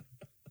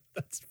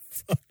 That's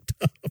fucked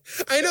up.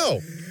 I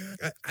know.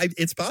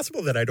 It's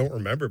possible that I don't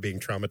remember being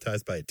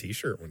traumatized by a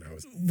T-shirt when I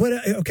was...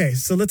 Okay,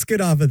 so let's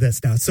get off of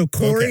this now. So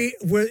Corey,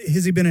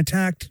 has he been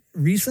attacked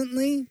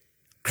recently?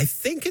 I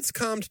think it's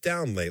calmed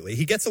down lately.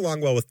 He gets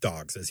along well with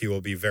dogs, as he will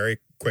be very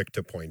quick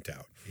to point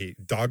out.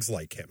 Dogs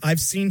like him. I've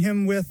seen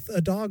him with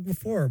a dog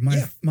before.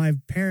 My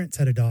parents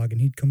had a dog,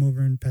 and he'd come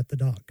over and pet the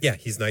dog. Yeah,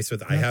 he's nice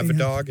with. I have a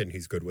dog, and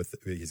he's good with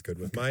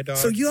my dog.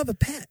 So you have a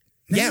pet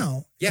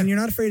now, and you're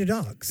not afraid of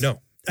dogs. No,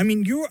 I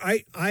mean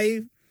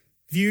I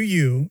view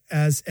you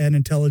as an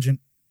intelligent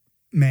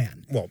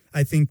man. Well,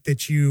 I think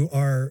that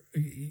you're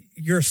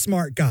a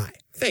smart guy.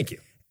 Thank you.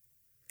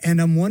 And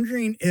I'm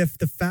wondering if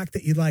the fact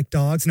that you like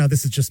dogs, now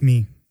this is just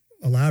me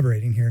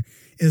elaborating here,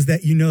 is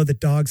that you know that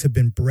dogs have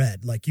been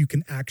bred. Like you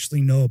can actually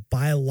know a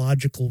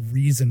biological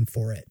reason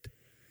for it.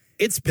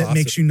 It's that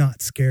makes you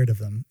not scared of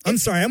them. I'm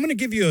sorry, I'm going to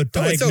give you a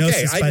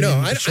diagnosis. It's okay.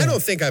 I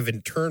don't think I've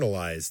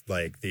internalized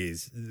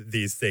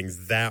these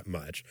things that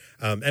much.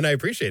 And I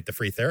appreciate the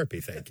free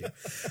therapy. Thank you.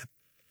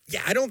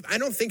 Yeah, I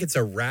don't think it's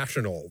a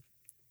rational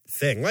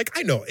thing.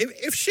 I know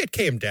if shit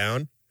came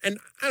down, and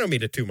I don't mean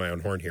to toot my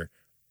own horn here,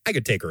 I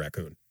could take a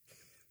raccoon.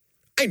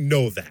 I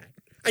know that.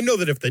 I know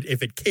that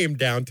if it came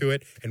down to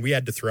it and we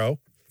had to throw,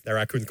 that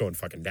raccoon's going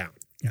fucking down.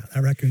 Yeah,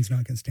 that raccoon's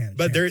not going to stand.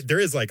 But there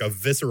is a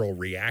visceral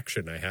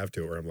reaction I have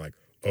to it where I'm like,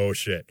 oh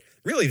shit.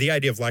 Really, the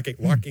idea of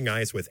locking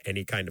eyes with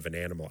any kind of an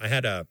animal. I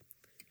had a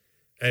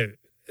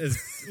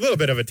little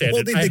bit of a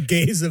tangent. Holding the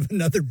gaze of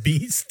another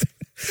beast.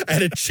 I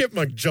had a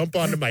chipmunk jump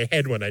onto my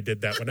head when I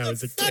did that when I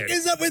was a kid. What the fuck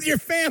is up with your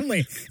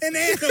family and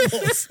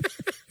animals?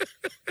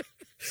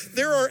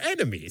 There are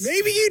enemies.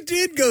 Maybe you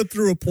did go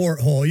through a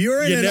porthole. You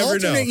were in an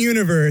alternate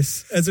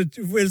universe as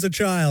a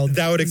child.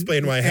 That would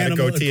explain why I had a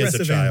goatee as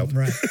a child.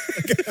 Right.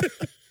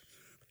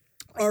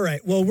 All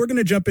right. Well, we're going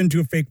to jump into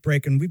a fake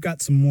break, and we've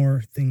got some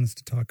more things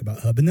to talk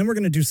about, Hub, and then we're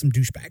going to do some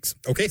douchebags.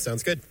 Okay,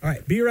 sounds good. All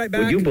right. Be right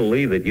back. Would you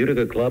believe that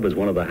Utica Club is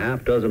one of the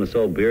half dozen or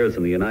so beers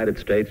in the United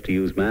States to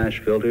use mash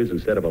filters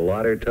instead of a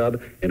lauter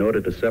tub in order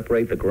to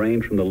separate the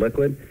grain from the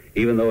liquid,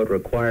 even though it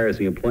requires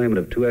the employment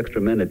of 2 extra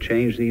men to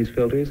change these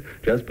filters,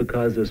 just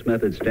because this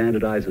method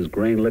standardizes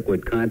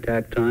grain-liquid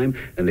contact time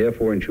and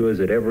therefore ensures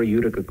that every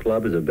Utica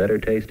Club is a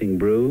better-tasting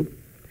brew?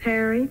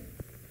 Harry?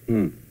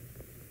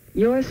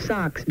 Your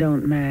socks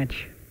don't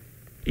match.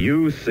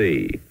 You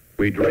see,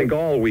 we drink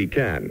all we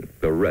can,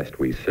 the rest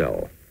we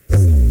sell.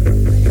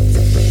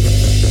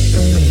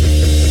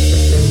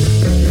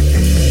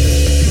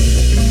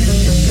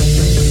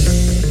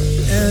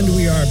 And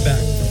we are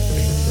back.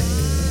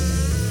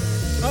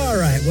 All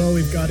right, well,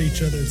 we've got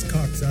each other's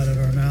cocks out of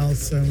our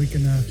mouths, so we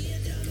can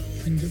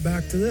get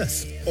back to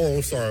this.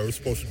 Oh, sorry, I was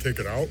supposed to take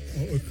it out.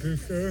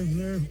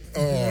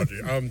 Oh,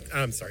 gee,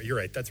 I'm sorry. You're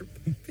right.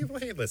 People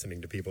hate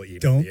listening to people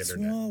eat on the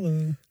internet. Don't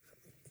swallow.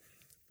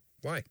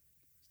 Why?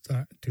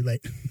 Sorry, too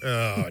late.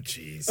 Oh,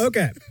 jeez.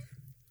 Okay.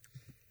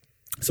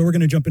 So we're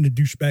going to jump into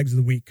Douchebags of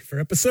the Week for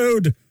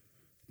episode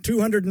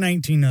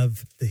 219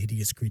 of The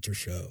Hideous Creature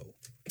Show.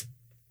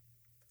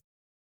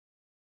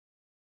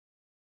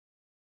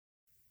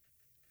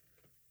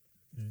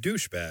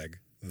 Douchebag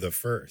the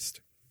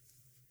first.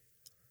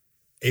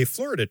 A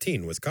Florida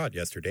teen was caught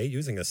yesterday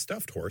using a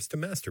stuffed horse to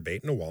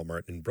masturbate in a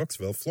Walmart in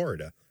Brooksville,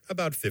 Florida,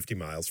 about 50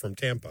 miles from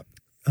Tampa.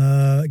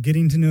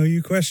 Getting to know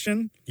you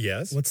question?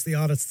 Yes. What's the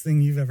oddest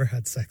thing you've ever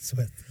had sex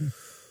with?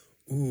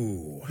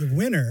 Ooh. The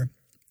winner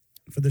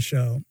for the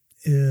show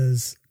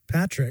is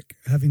Patrick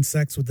having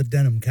sex with a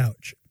denim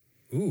couch.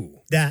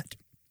 Ooh. That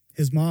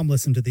his mom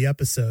listened to the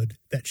episode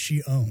that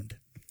she owned.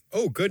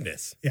 Oh,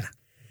 goodness. Yeah.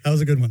 That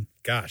was a good one.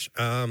 Gosh,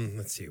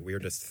 let's see.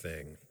 Weirdest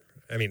thing.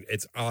 I mean,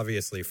 it's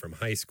obviously from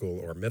high school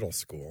or middle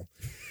school.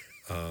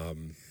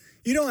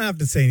 You don't have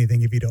to say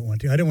anything if you don't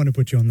want to. I don't want to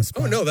put you on the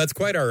spot. Oh, no, that's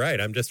quite all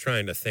right. I'm just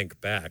trying to think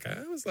back.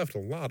 I was left a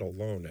lot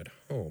alone at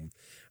home.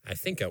 I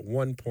think at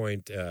one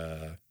point,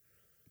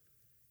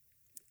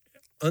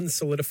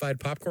 unsolidified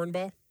popcorn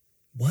ball.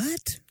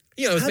 What?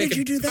 Yeah, I was How did making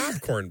you do that?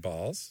 popcorn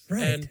balls.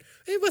 Right. And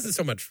it wasn't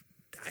so much.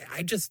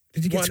 I just.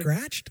 Did you get wanted-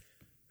 scratched?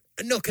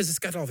 No, because it's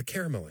got all the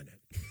caramel in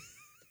it.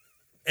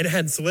 And it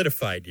hadn't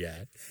solidified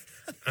yet.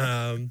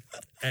 And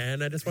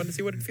I just wanted to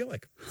see what it'd feel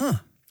like. Huh.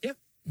 Yeah.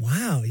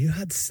 Wow. You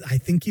had, I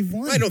think you've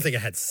won. I don't think I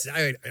had,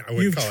 I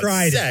wouldn't You've call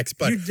tried it it. sex,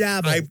 but You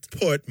dabbled. I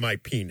put my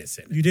penis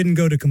in it. You didn't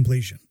go to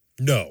completion.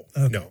 No,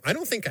 Okay. no. I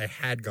don't think I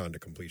had gone to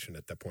completion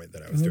at the point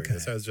that I was doing Okay.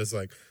 this. I was just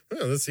like,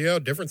 oh, let's see how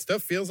different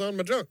stuff feels on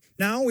my junk.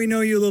 Now we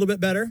know you a little bit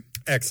better.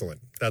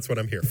 Excellent. That's what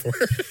I'm here for.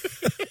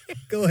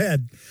 Go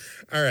ahead.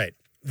 All right.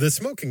 The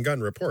Smoking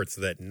Gun reports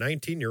that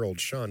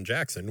 19-year-old Sean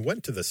Jackson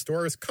went to the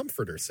store's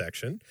comforter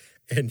section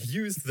and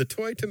used the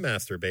toy to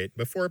masturbate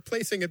before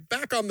placing it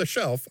back on the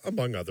shelf,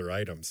 among other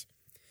items.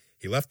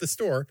 He left the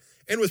store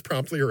and was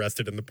promptly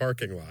arrested in the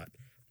parking lot.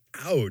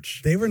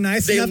 Ouch. They were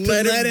nice They enough to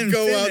let him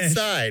go finish.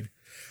 outside.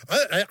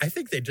 I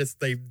think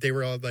they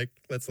were all like,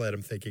 let's let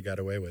him think he got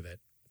away with it.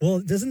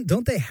 Well,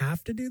 don't they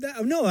have to do that?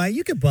 Oh, no,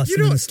 you could bust You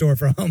him in don't- the store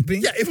for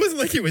humping. Yeah, it wasn't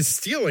like he was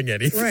stealing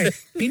anything. Right.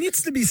 He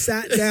needs to be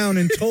sat down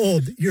and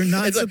told you're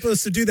not It's like-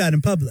 supposed to do that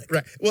in public.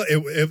 Right. Well,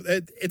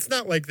 it's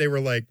not like they were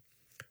like,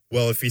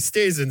 well, if he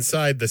stays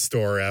inside the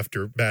store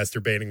after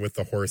masturbating with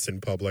the horse in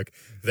public,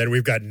 then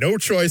we've got no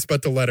choice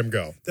but to let him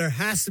go. There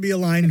has to be a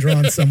line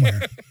drawn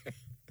somewhere.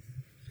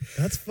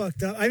 That's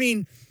fucked up. I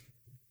mean,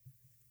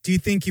 do you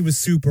think he was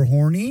super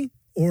horny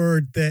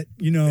or that,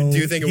 Do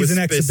you think it he's was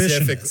an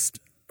specific? exhibitionist?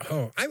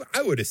 Oh,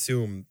 I would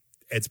assume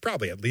it's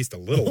probably at least a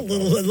little. A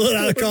little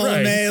out of column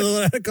Right. A, a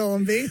little out of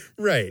column B.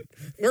 Right.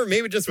 Or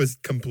maybe just was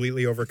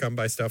completely overcome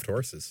by stuffed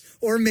horses.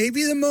 Or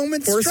maybe the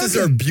moment Horses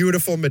struck are him.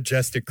 beautiful,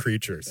 majestic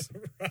creatures.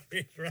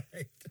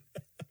 Right.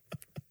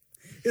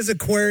 His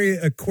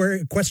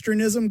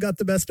equestrianism got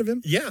the best of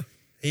him? Yeah.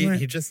 Right.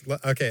 He just,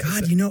 okay.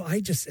 God, so I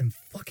just am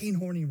fucking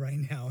horny right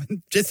now.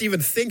 just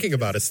even thinking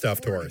about a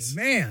stuffed horse.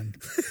 Man,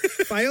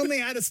 if I only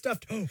had a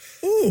stuffed...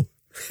 Ooh.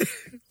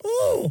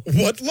 Ooh.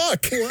 What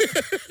luck.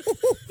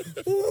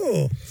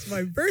 Ooh. It's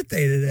my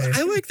birthday today.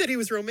 I like that he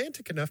was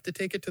romantic enough to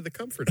take it to the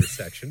comforter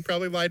section,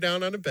 probably lie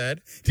down on a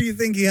bed. Do you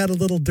think he had a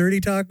little dirty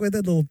talk with it,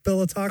 a little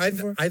pillow talk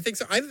before? I think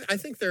so. I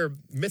think they're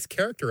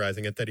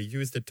mischaracterizing it that he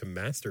used it to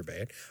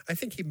masturbate. I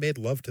think he made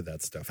love to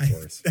that stuffed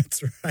horse.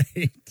 That's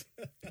right.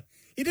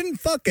 He didn't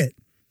fuck it.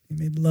 He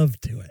made love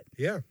to it.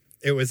 Yeah.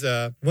 It was,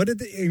 What did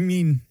they,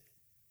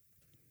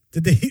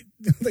 did they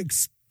like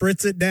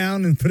spritz it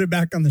down and put it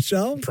back on the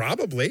shelf?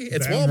 probably.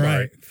 It's Damn Walmart.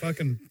 right.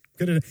 Fucking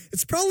good.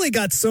 It's probably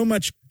got so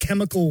much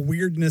chemical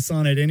weirdness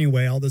on it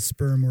anyway. All the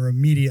sperm were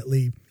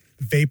immediately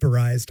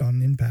vaporized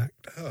on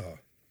impact.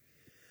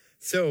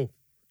 So,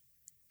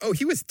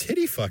 he was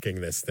titty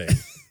fucking this thing.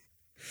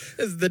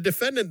 As the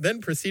defendant then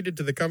proceeded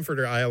to the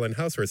comforter aisle in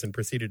Housewares and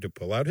proceeded to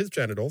pull out his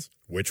genitals,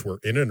 which were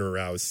in an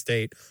aroused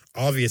state.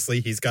 Obviously,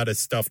 he's got a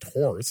stuffed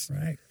horse.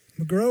 Right.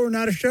 I'm a grower,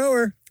 not a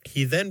shower.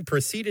 He then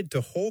proceeded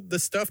to hold the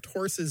stuffed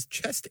horse's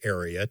chest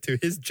area to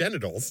his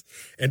genitals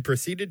and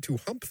proceeded to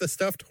hump the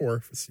stuffed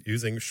horse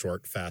using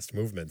short, fast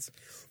movements.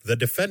 The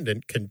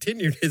defendant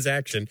continued his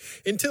action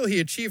until he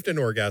achieved an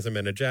orgasm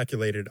and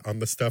ejaculated on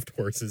the stuffed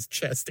horse's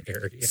chest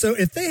area. So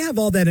if they have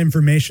all that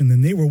information,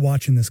 then they were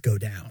watching this go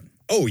down.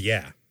 Oh,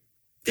 yeah.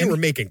 They were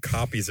making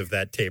copies of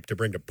that tape to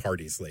bring to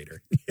parties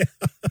later.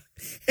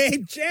 Hey,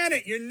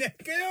 Janet,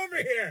 get over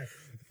here.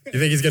 You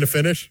think he's going to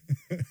finish?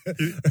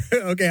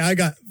 Okay, I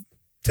got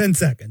 10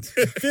 seconds.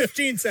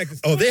 15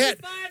 seconds. Oh, they had-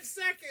 5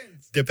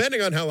 seconds.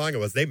 Depending on how long it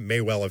was, they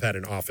may well have had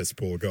an office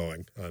pool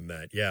going on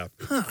that. Yeah.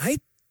 Huh, I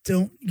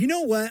don't, you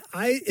know what?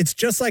 It's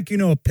just like,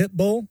 a pit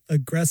bull,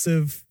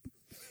 aggressive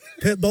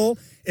pit bull.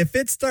 If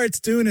it starts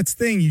doing its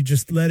thing, you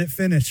just let it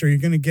finish or you're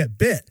going to get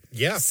bit.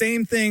 Yeah.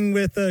 Same thing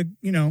with,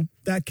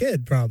 that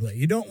kid probably.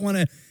 You don't want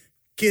to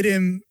get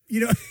him, you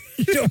don't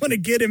want to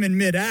get him in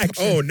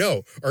mid-action. Oh,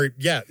 no. Or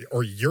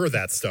you're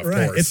that stuffed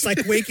Right. horse. It's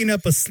like waking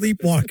up a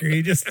sleepwalker.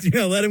 You just,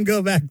 let him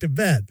go back to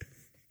bed.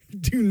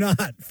 Do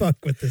not fuck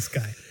with this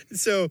guy.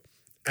 So,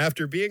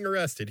 after being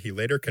arrested, he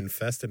later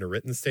confessed in a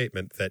written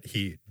statement that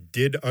he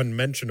did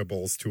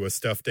unmentionables to a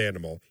stuffed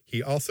animal.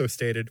 He also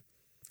stated,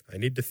 I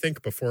need to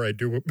think before I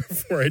do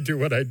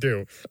what I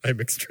do. I'm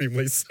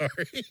extremely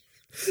sorry.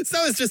 So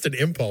that was just an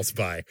impulse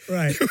buy.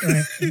 Right.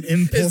 An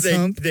impulse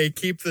hump. They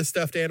keep the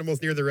stuffed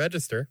animals near the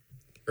register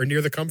or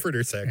near the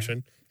comforter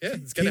section. Yeah,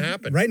 it's going to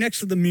happen. Right next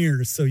to the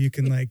mirrors so you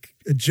can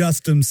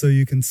adjust them so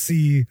you can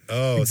see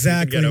exactly so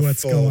you can get a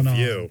what's full going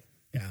view. on.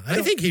 Yeah,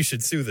 I think he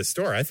should sue the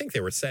store. I think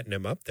they were setting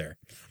him up there.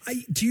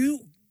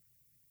 This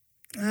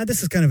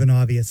is kind of an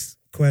obvious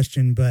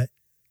question, but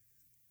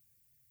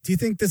do you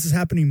think this is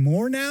happening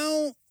more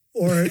now?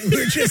 Or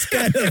we're just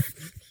kind of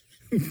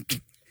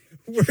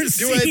we're Do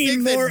I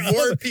seeing think more that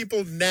more of,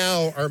 people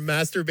now are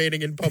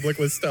masturbating in public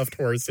with stuffed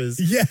horses?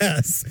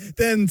 yes,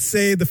 than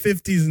say the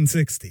 50s and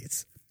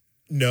 60s.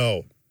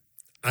 No.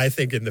 I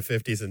think in the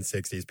 50s and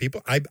 60s,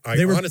 people, I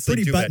They were honestly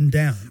pretty do buttoned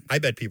bet, down. I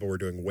bet people were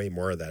doing way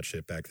more of that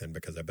shit back then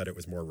because I bet it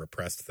was more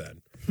repressed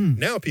then. Hmm.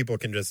 Now people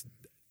can just,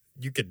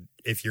 you could,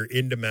 if you're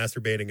into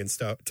masturbating and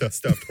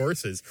stuffed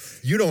horses,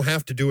 you don't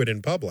have to do it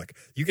in public.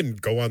 You can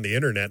go on the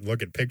internet and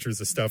look at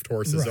pictures of stuffed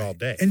horses Right. all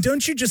day. And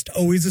don't you just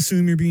always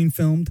assume you're being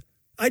filmed?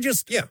 I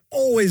just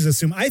always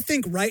assume. I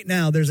think right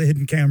now there's a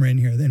hidden camera in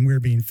here and we're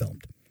being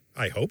filmed.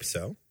 I hope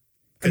so.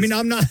 I mean,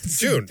 I'm not...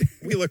 June,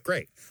 we look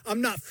great.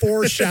 I'm not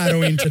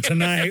foreshadowing to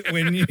tonight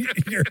when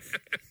you're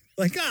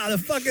like, the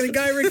fucking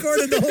guy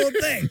recorded the whole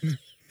thing.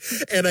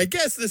 And I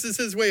guess this is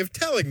his way of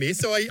telling me,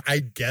 so I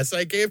guess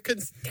I gave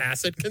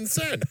tacit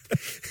consent.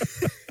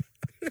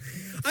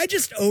 I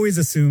just always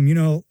assume,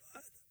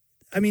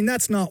 I mean,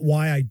 that's not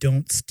why I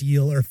don't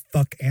steal or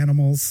fuck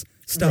animals,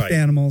 stuffed Right.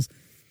 animals.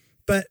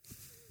 But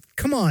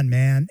come on,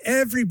 man.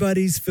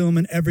 Everybody's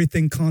filming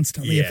everything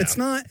constantly. If Yeah. it's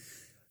not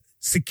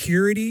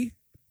security,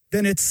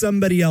 then it's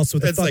somebody else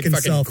with That's a like fucking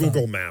cell phone.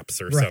 Google Maps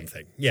or Right.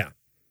 something. Yeah.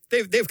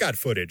 They've got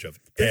footage of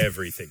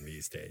everything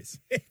these days.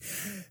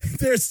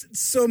 There's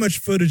so much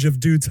footage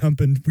of dudes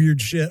humping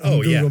weird shit on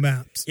Google yeah.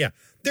 Maps. Yeah.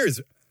 There's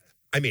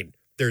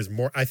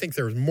more. I think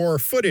there's more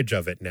footage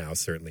of it now,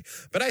 certainly.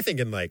 But I think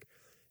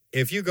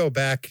if you go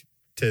back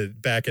in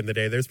the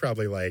day, there's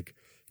probably like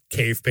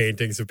cave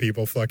paintings of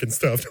people fucking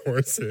stuffed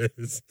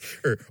horses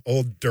or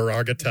old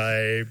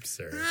daguerreotypes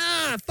or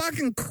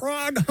Fucking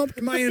Krog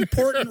humped my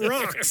important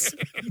rocks.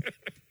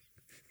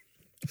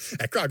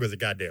 that Krog was a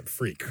goddamn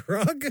freak.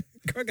 Krog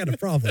got a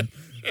problem.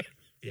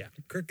 Yeah.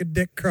 Crooked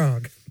Dick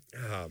Krog.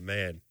 Oh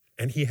man.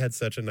 And he had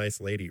such a nice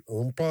lady,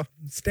 Irmpa.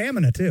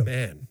 Stamina, too.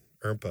 Man,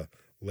 Irmpa,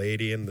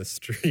 lady in the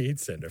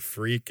streets and a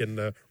freak in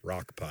the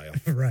rock pile.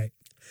 Right.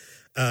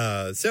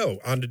 So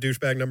on to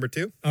douchebag number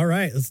 2. All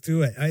right, let's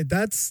do it.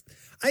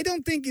 I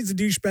don't think he's a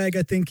douchebag.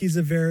 I think he's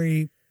a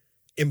very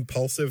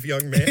Impulsive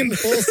young man.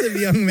 impulsive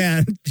young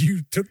man.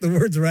 You took the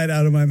words right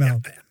out of my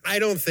mouth. I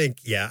don't think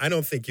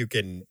you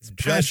can judge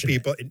passionate.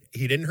 people.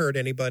 He didn't hurt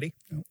anybody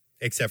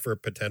except for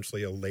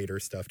potentially a later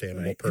stuffed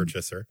animal Right.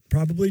 purchaser.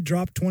 Probably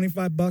dropped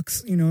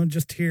 $25,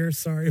 just here.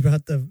 Sorry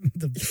about the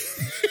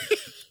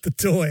the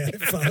toy I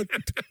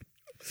fucked.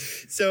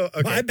 So,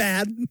 okay. My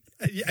bad.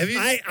 Have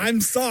you-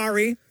 I'm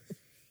sorry.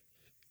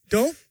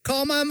 Don't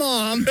call my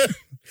mom.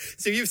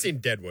 So you've seen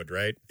Deadwood,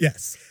 right?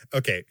 Yes.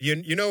 Okay,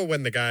 you know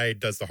when the guy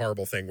does the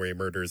horrible thing where he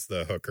murders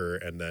the hooker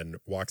and then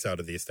walks out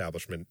of the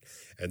establishment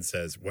and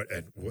says,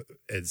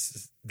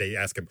 they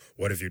ask him,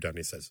 what have you done?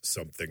 He says,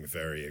 something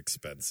very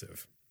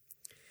expensive.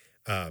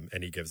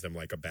 And he gives them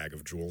like a bag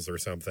of jewels or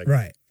something.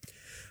 Right.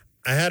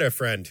 I had a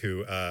friend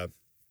who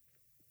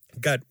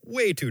got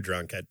way too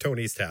drunk at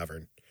Tony's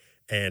Tavern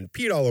and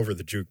peed all over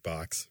the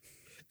jukebox.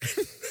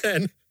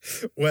 And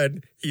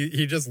when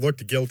he just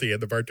looked guilty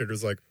and the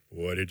bartender's like,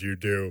 what did you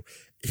do?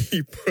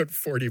 He put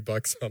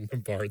 $40 on the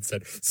bar and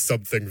said,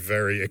 something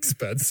very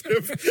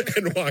expensive,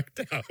 and walked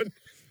out.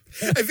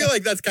 I feel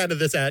like that's kind of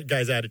this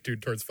guy's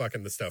attitude towards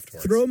fucking the stuffed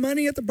horse. Throw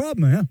money at the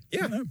problem.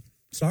 Yeah.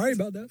 Sorry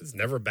about that. It's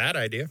never a bad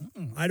idea.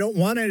 I don't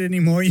want it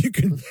anymore. You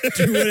can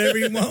do whatever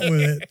you want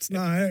with it. It's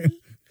not.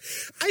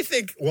 I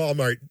think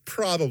Walmart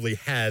probably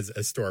has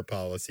a store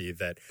policy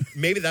that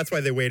maybe that's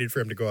why they waited for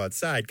him to go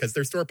outside, because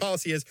their store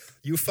policy is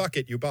you fuck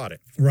it, you bought it.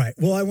 Right.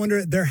 Well, I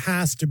wonder, there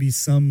has to be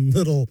some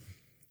little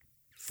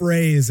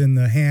phrase in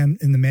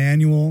the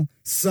manual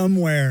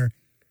somewhere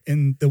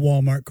in the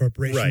Walmart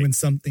Corporation Right. when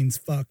something's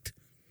fucked,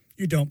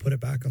 you don't put it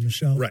back on the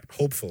shelf. Right.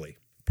 Hopefully.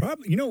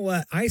 Probably. You know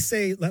what? I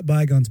say let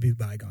bygones be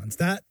bygones.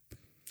 That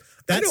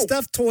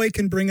stuffed toy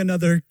can bring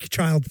another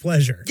child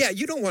pleasure. Yeah,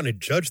 you don't want to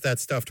judge that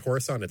stuffed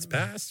horse on its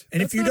past.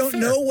 And That's if you not don't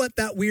fair. know what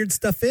that weird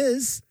stuff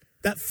is,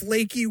 that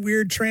flaky,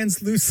 weird,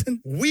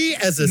 translucent. We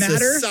as a matter?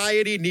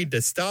 society need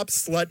to stop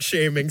slut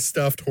shaming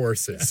stuffed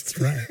horses. That's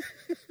right.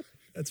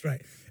 That's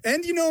right.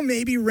 And,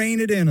 maybe rein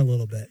it in a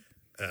little bit.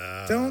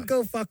 Don't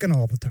go fucking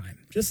all the time.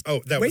 Just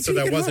wait till you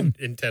that get wasn't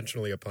home.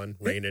 intentionally a pun.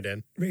 Rein it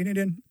in. Rein it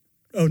in.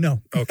 Oh,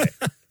 no. Okay.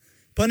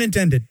 Pun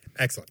intended.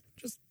 Excellent.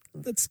 Just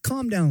let's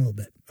calm down a little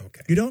bit.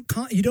 Okay. You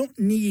don't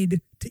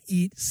need to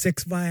eat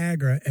 6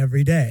 Viagra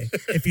every day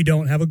if you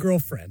don't have a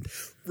girlfriend.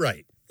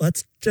 Right.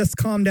 Let's just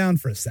calm down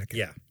for a second.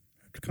 Yeah.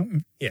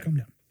 Calm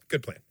down.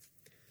 Good plan.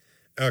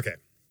 Okay.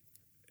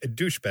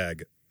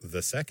 Douchebag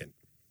the second.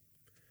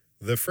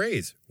 The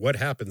phrase, what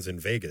happens in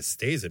Vegas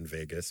stays in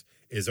Vegas,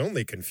 is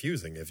only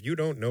confusing if you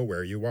don't know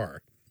where you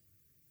are.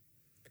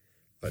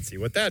 Let's see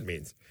what that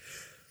means.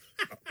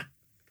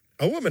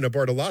 A woman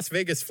aboard a Las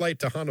Vegas flight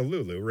to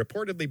Honolulu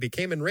reportedly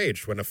became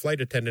enraged when a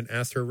flight attendant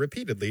asked her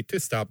repeatedly to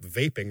stop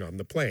vaping on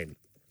the plane.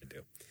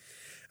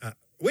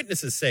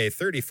 Witnesses say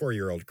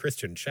 34-year-old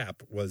Christian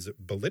Chapp was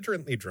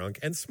belligerently drunk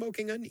and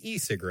smoking an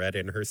e-cigarette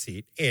in her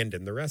seat and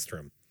in the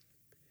restroom.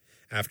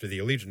 After the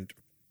Allegiant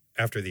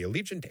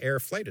Air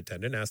flight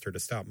attendant asked her to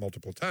stop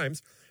multiple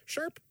times,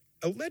 Sharp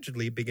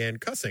allegedly began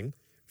cussing,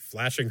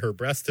 flashing her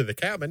breast to the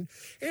cabin,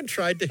 and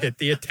tried to hit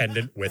the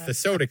attendant with a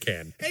soda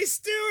can. Hey,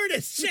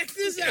 stewardess, check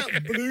this out.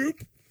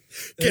 Bloop.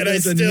 Can I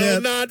There's a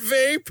still nip. not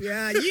vape?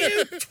 Yeah,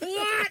 you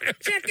twat.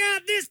 Check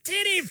out this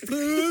titty.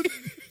 Bloop.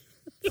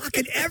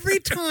 Fucking every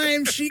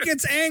time she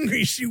gets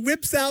angry, she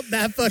whips out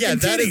that fucking Yeah,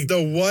 that titty. is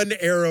the one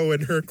arrow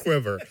in her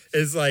quiver.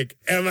 Is like,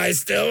 am I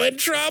still in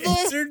trouble?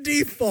 It's her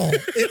default.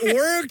 It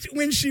worked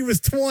when she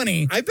was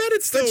 20. I bet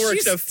it still but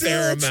works she's a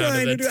fair still amount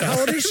trying of the to do. time. How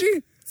old is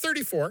she?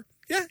 34.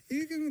 Yeah,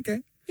 you can,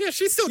 okay. Yeah,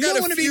 she's still You got don't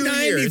a want to be few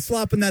 90 years.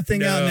 flopping that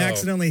thing out and No.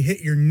 accidentally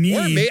hit your knee.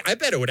 Or I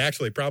bet it would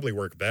actually probably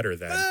work better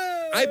then.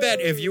 I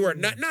bet if you are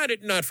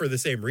not for the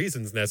same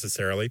reasons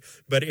necessarily,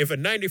 but if a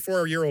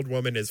 94-year-old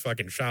woman is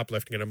fucking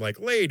shoplifting and I'm like,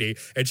 lady,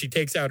 and she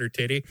takes out her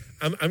titty,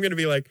 I'm going to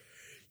be like,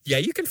 yeah,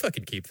 you can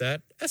fucking keep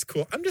that. That's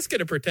cool. I'm just going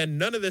to pretend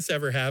none of this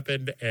ever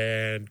happened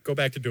and go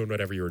back to doing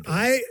whatever you were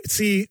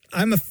doing.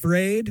 I'm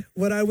afraid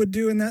what I would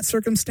do in that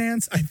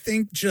circumstance. I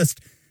think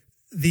just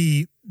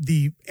the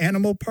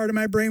animal part of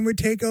my brain would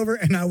take over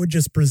and I would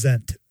just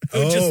present. I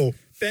would just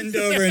bend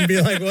over and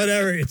be like,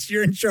 whatever,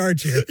 you're in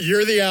charge here.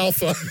 You're the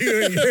alpha.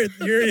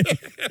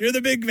 You're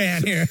the big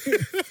man here,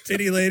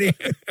 titty lady.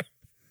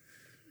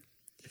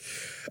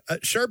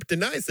 Sharp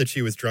denies that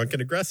she was drunk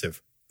and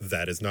aggressive.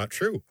 That is not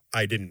true.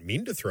 I didn't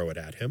mean to throw it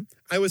at him.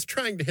 I was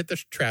trying to hit the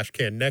trash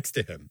can next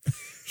to him.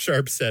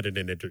 Sharp said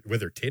it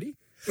with her titty?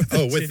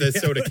 With the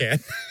soda can.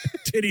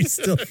 Titty's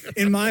still,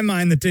 in my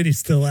mind, the titty's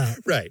still out.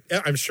 Right.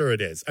 I'm sure it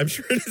is. I'm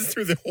sure it is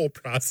through the whole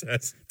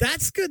process.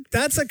 That's good.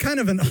 That's a kind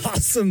of an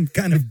awesome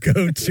kind of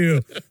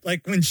go-to.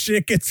 Like when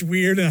shit gets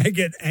weird and I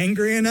get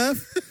angry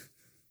enough,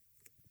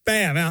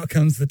 bam, out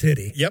comes the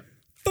titty. Yep.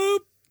 Boop.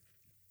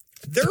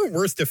 There are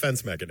worse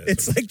defense mechanisms.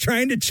 It's like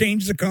trying to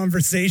change the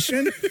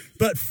conversation,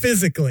 but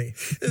physically.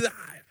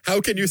 How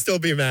can you still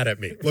be mad at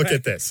me? Look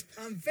at this.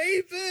 I'm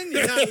vaping.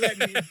 You're not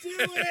letting me do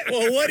it.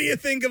 Well, what do you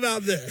think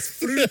about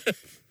this?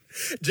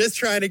 Just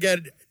trying to get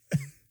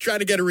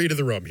a read of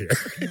the room here.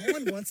 No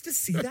one wants to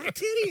see that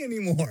titty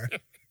anymore.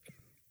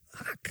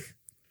 Fuck.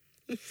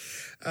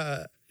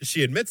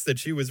 She admits that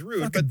she was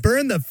rude, Fucking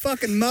burn the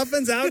fucking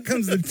muffins. Out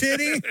comes the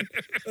titty.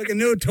 Fucking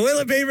no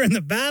toilet paper in the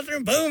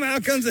bathroom. Boom,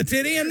 out comes the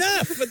titty.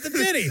 Enough with the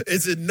titty.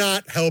 Is it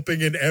not helping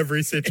in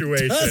every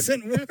situation? It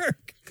doesn't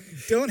work.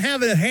 Don't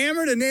have a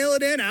hammer to nail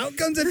it in. Out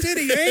comes a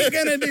titty. You ain't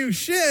gonna do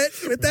shit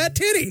with that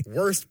titty.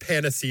 Worst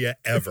panacea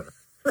ever.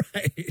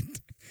 Right.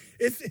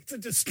 It's a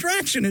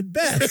distraction at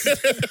best.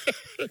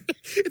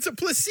 It's a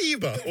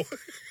placebo.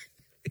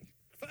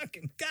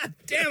 Fucking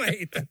goddamn, I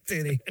hate that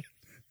titty.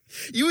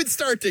 You would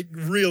start to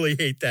really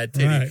hate that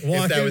titty Right.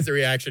 if that was the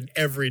reaction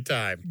every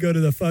time. Go to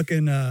the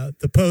fucking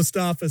the post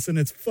office and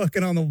it's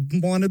fucking on the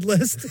wanted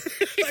list.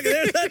 Like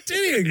there's that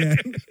titty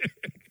again.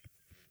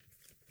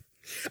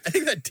 I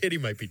think that titty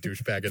might be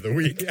douchebag of the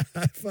week.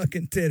 Yeah,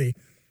 fucking titty.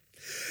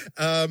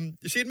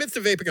 She admits to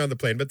vaping on the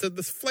plane, but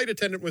the flight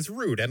attendant was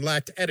rude and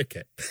lacked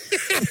etiquette.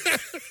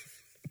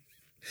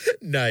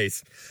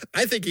 Nice.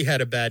 I think he had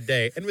a bad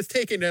day and was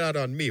taking it out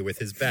on me with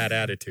his bad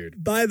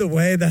attitude. By the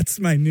way, that's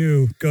my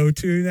new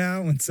go-to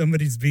now when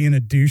somebody's being a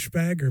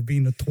douchebag or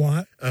being a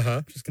twat.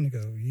 I'm just going to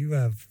go, you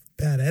have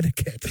bad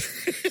etiquette.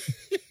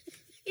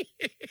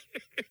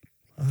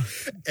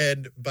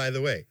 And by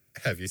the way,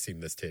 have you seen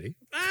this titty?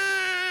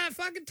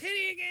 Fucking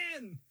titty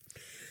again.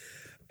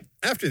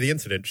 After the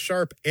incident,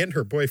 Sharp and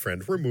her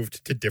boyfriend were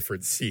moved to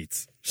different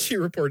seats. She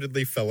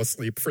reportedly fell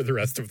asleep for the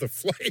rest of the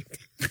flight.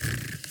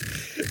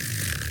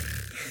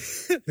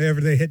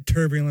 Whenever they hit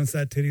turbulence,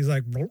 that titty's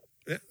like, boop,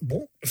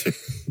 boop,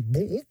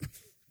 boop.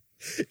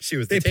 She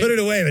was They detained. put it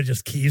away, but it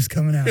just keeps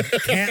coming out.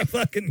 Can't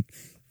fucking,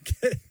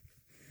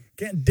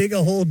 can't dig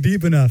a hole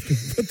deep enough to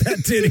put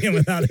that titty in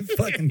without it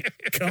fucking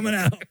coming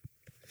out.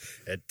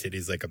 That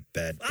titty's like a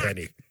bad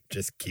penny.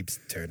 Just keeps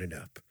turning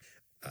up.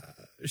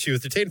 She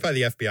was detained by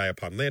the FBI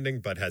upon landing,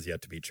 but has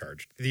yet to be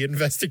charged. The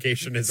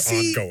investigation is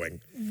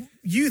ongoing.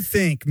 You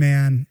think,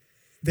 man,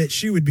 that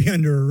she would be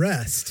under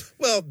arrest.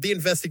 Well, the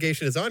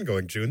investigation is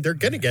ongoing, June. They're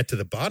going to get to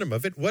the bottom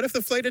of it. What if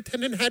the flight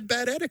attendant had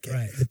bad etiquette?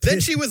 Right.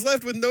 Then she was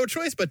left with no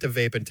choice but to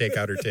vape and take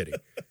out her titty.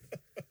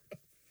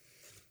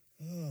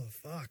 Oh,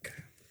 fuck.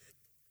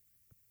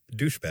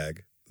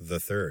 Douchebag the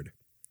third.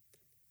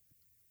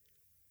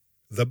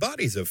 The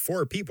bodies of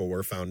 4 people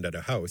were found at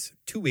a house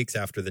 2 weeks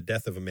after the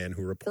death of a man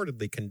who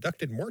reportedly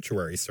conducted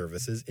mortuary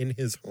services in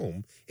his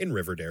home in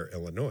Riverdale,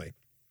 Illinois.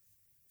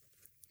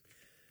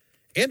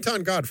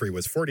 Anton Godfrey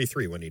was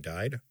 43 when he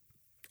died,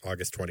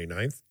 August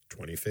 29th,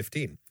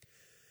 2015.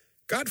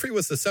 Godfrey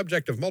was the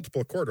subject of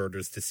multiple court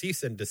orders to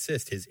cease and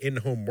desist his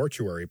in-home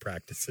mortuary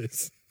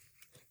practices,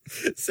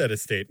 said a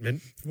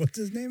statement. What's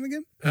his name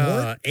again?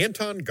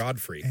 Anton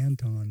Godfrey.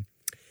 Anton.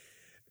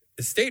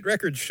 State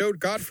records showed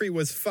Godfrey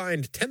was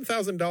fined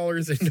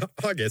 $10,000 in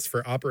August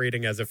for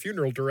operating as a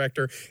funeral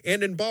director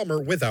and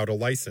embalmer without a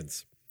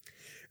license.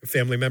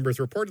 Family members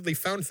reportedly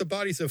found the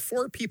bodies of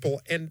 4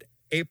 people and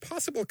a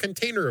possible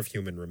container of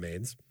human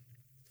remains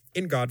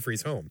in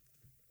Godfrey's home.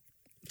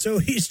 So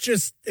he's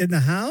just in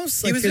the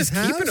house? He Like was his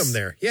just keeping house? them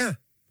there, yeah.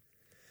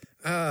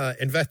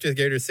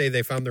 Investigators say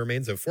they found the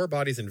remains of 4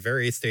 bodies in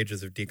various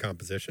stages of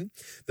decomposition.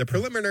 The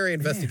preliminary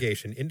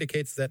investigation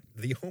indicates that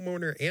the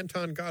homeowner,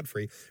 Anton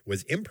Godfrey,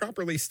 was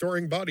improperly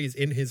storing bodies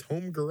in his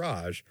home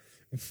garage,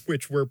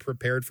 which were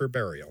prepared for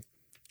burial.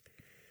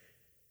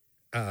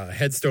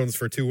 Headstones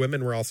for 2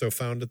 women were also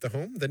found at the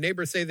home. The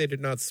neighbors say they did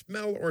not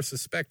smell or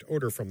suspect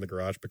odor from the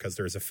garage because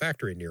there is a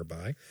factory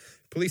nearby.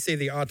 Police say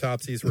the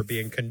autopsies were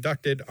being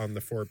conducted on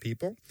the 4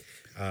 people.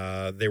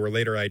 They were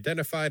later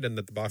identified, and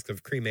that the box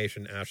of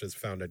cremation ashes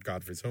found at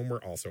Godfrey's home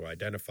were also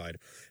identified.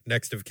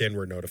 Next of kin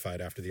were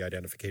notified after the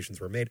identifications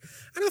were made.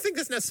 I don't think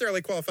this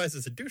necessarily qualifies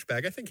as a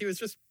douchebag. I think he was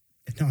just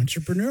An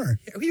entrepreneur.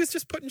 he was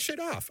just putting shit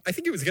off. I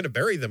think he was going to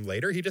bury them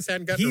later. He just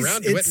hadn't gotten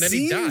around to it, and then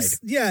he died.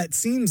 Yeah, it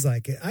seems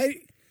like it.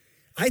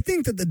 I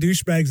think that the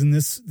douchebags in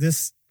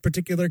this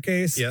particular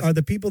case are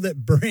the people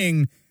that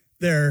bring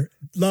their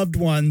loved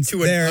ones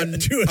To an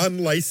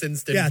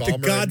unlicensed embalmer to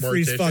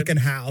Godfrey's and mortician. fucking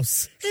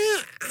house.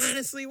 Yeah,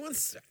 honestly,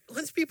 once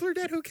people are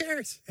dead, who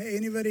cares? Hey,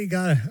 anybody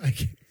got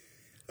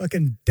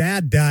fucking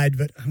dad died,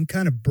 but I'm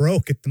kind of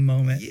broke at the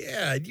moment.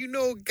 Yeah, you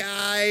know,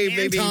 guy,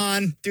 maybe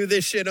Anton. do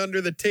this shit under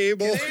the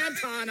table. Get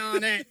Anton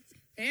on it.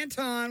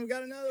 Anton, we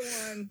got another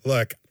one.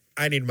 Look,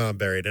 I need Mom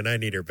buried, and I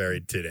need her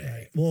buried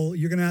today. Well,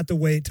 you're gonna have to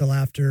wait till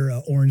after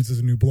Orange is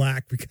the New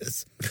Black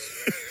because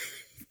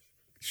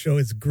show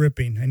is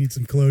gripping. I need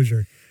some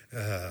closure.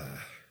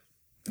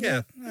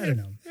 Yeah, I don't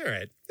know. All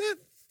right.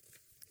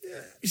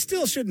 You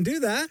still shouldn't do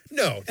that.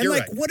 No, And you're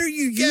like, right. what are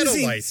you Get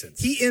using? a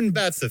license.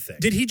 That's the thing.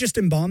 Did he just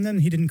embalm them?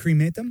 He didn't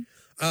cremate them?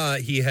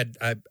 He had,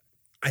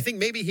 I think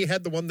maybe he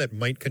had the one that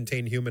might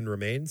contain human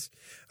remains.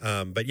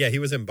 But yeah, he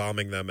was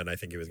embalming them, and I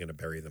think he was going to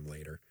bury them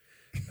later.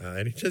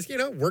 And he just,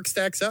 work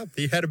stacks up.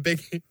 He had a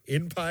big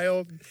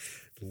in-pile,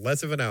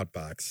 less of an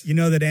outbox. You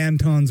know that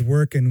Anton's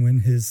working when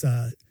his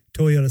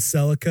Toyota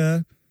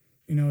Celica,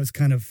 is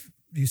kind of,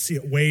 you see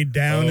it weighed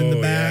down in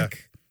the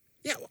back.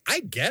 Yeah, well, I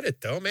get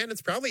it, though, man.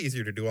 It's probably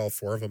easier to do all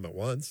 4 of them at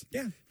once.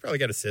 Yeah. Probably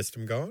got a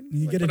system going.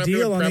 You get a when I'm deal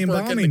doing on prep the work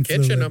in embalming the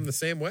kitchen, fluid. I'm the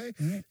same way.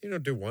 Right. You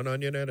don't do 1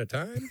 onion at a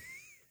time.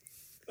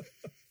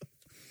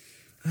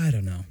 I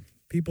don't know.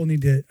 People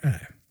need to,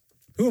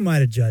 who am I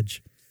to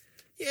judge?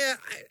 Yeah,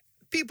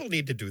 people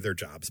need to do their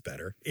jobs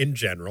better in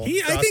general. I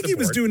across think the he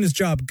was board. doing his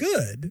job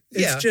good. It's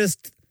Yeah.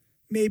 just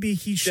maybe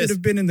he should Just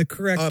have been in the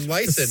correct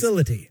unlicensed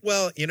facility.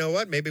 Well, you know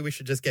what? Maybe we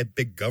should just get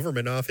big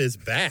government off his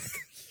back.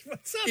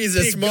 What's up, He's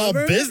a big small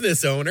government?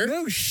 business owner.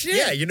 No shit.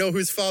 Yeah, you know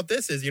whose fault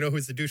this is? You know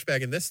who's the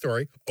douchebag in this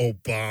story?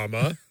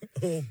 Obama.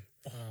 Obama,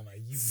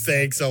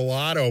 Thanks a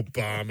lot,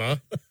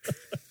 Obama.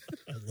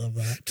 I love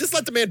that. Just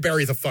let the man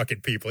bury the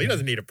fucking people. He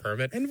doesn't need a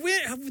permit. And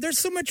there's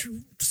so much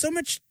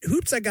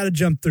hoops I got to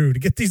jump through to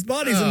get these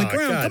bodies in the Oh,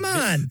 ground. God. Come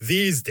on.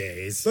 These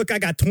days. Look, I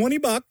got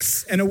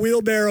 $20 and a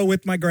wheelbarrow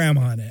with my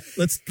grandma on it.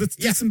 Let's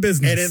do some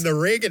business. And in the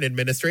Reagan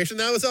administration,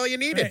 that was all you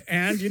needed. Right,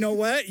 and you know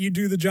what? You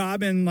do the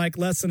job in like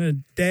less than a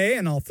day,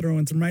 and I'll throw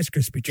in some Rice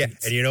Krispie Yeah,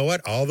 treats. and you know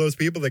what? All those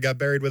people that got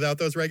buried without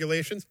those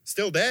regulations,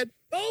 still dead.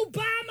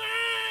 Obama!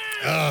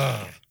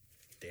 Ah,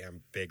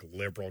 damn big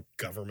liberal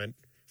government.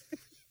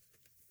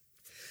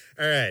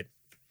 All right.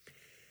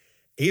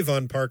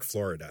 Avon Park,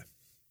 Florida.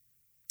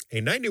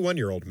 A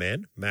 91-year-old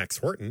man, Max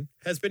Horton,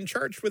 has been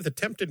charged with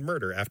attempted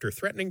murder after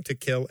threatening to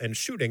kill and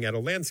shooting at a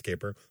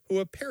landscaper who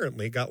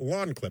apparently got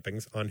lawn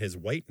clippings on his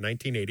white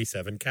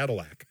 1987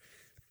 Cadillac.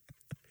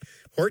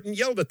 Horton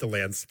yelled at the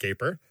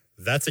landscaper,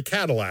 "That's a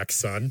Cadillac,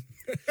 son."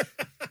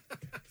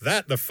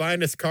 That the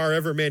finest car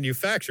ever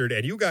manufactured,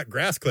 and you got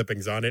grass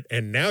clippings on it,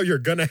 and now you're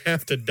gonna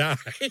have to die.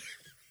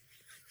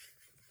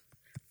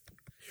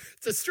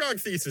 It's a strong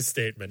thesis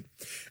statement.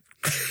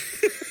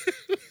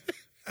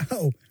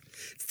 Oh,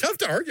 It's tough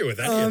to argue with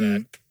any of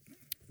that.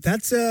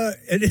 that's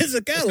it is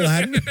a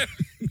Cadillac.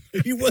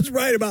 He was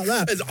right about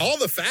that. As all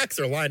the facts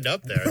are lined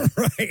up there.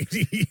 Right.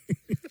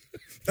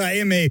 I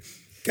am a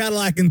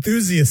Cadillac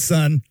enthusiast,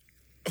 son.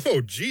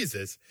 Oh,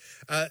 Jesus.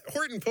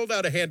 Horton pulled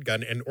out a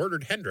handgun and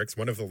ordered Hendricks,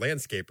 one of the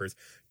landscapers,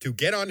 to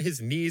get on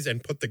his knees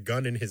and put the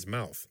gun in his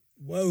mouth.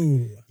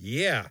 Whoa.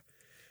 Yeah.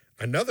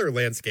 Another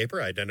landscaper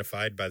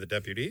identified by the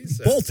deputies.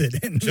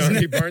 Bolted in.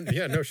 Johnny Barnes.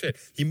 Yeah, no shit.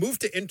 He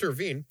moved to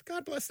intervene.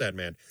 God bless that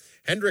man.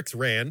 Hendricks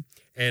ran,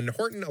 and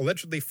Horton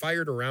allegedly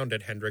fired a round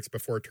at Hendricks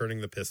before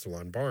turning the pistol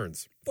on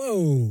Barnes.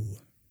 Whoa.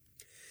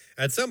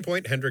 At some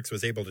point, Hendricks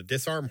was able to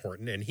disarm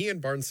Horton, and he and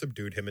Barnes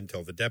subdued him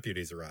until the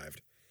deputies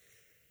arrived.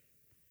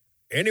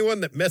 "Anyone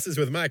that messes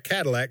with my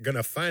Cadillac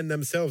gonna find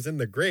themselves in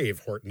the grave,"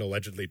 Horton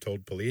allegedly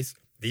told police.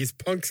 "These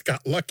punks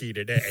got lucky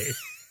today."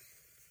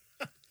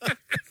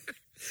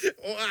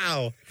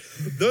 Wow.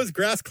 Those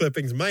grass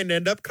clippings might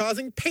end up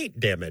causing paint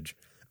damage.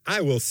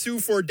 I will sue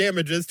for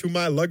damages to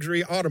my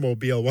luxury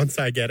automobile once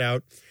I get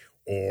out.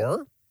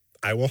 Or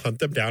I will hunt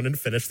them down and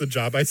finish the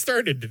job I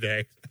started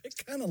today. I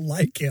kind of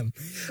like him.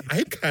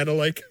 I kind of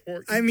like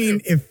Horton. I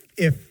mean,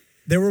 if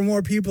there were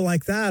more people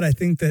like that, I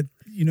think that,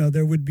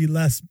 there would be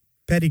less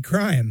petty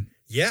crime.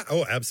 Yeah.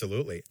 Oh,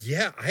 absolutely.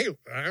 Yeah. I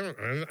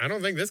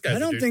don't think this guy's I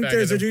don't a think douchebag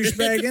there's a either.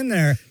 douchebag in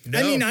there. No.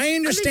 I mean, I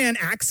understand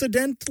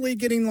accidentally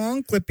getting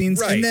lawn clippings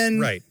Right, and then,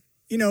 right.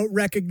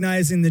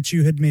 recognizing that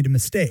you had made a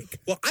mistake.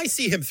 Well, I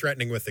see him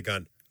threatening with the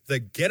gun. The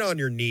get on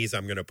your knees,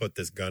 I'm going to put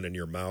this gun in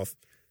your mouth.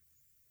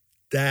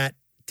 That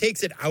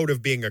takes it out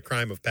of being a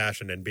crime of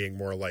passion and being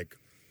more like...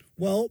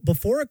 Well,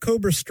 before a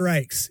cobra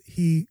strikes,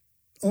 he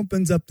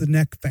opens up the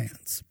neck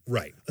fans.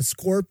 Right. A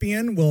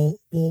scorpion will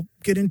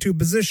get into a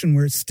position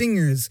where its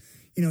stinger is,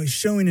 he's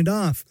showing it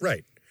off.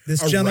 Right.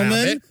 This a gentleman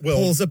rabbit will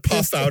pulls a puff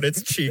pistol out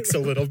its cheeks a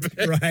little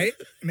bit. Right?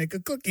 Make a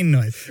clicking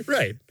noise.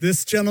 Right.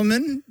 This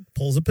gentleman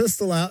pulls a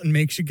pistol out and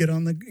makes you get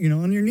on the,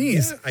 on your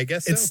knees. Yeah, I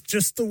guess so. It's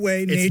just the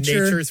way It's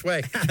nature's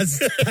way.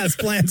 has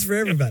plans for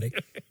everybody.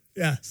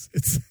 Yes.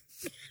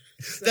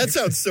 That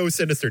sounds so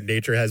sinister.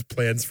 Nature has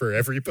plans for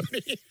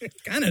everybody. It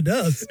kind of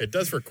does. It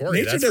does for Corey.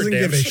 Nature That's for doesn't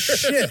damn give a sure.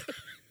 shit.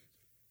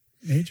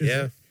 Nature's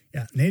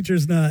Yeah.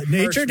 Nature's not.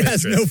 Nature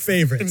has no mistress.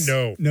 favorites.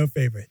 No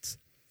favorites.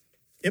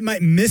 It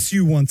might miss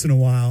you once in a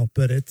while,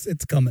 but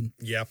it's coming.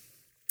 Yeah.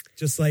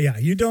 Just like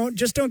you don't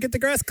get the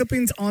grass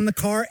clippings on the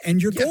car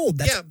and you're gold.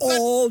 That's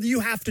all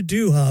you have to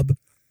do, Hub.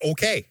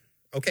 Okay,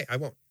 I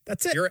won't.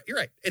 That's it. You're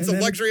right. It's And a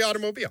then- luxury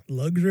automobile.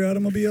 Luxury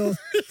automobile.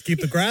 Keep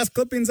the grass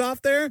clippings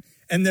off there,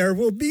 and there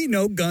will be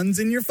no guns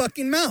in your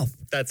fucking mouth.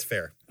 That's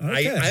fair.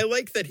 Okay. I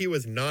like that he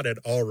was not at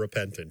all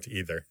repentant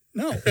either.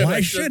 No,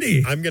 why should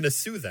he? I'm going to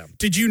sue them.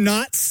 Did you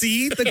not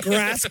see the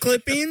grass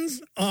clippings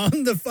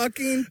on the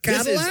fucking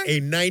Cadillac? This is a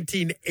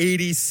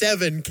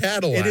 1987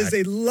 Cadillac. It is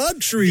a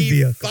luxury the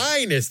vehicle.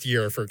 finest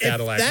year for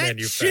Cadillac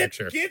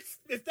manufacture.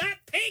 If that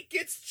paint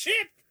gets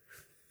chipped,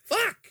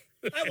 fuck,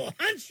 I will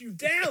hunt you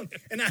down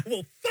and I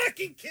will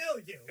fucking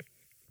kill you.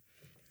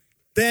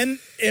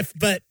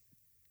 But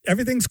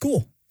everything's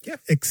cool. Yeah.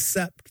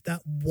 Except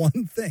that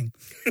one thing.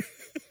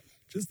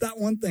 Just that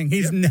one thing.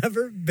 He's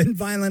never been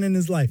violent in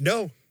his life.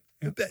 No.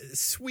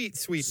 Sweet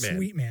man.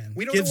 Sweet man.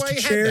 We don't Gives know why to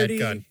he charity.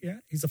 had that gun. Yeah,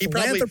 he's a He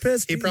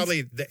philanthropist.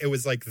 probably it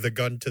was like the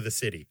gun to the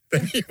city. I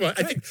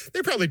think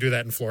they probably do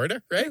that in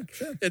Florida, right? Yeah,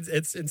 sure.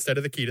 It's instead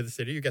of the key to the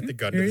city, you get the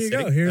gun Here to the you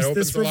city. go. Here's That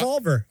opens this a lot-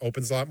 revolver.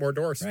 Opens a lot more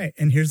doors. Right.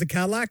 And here's a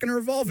Cadillac and a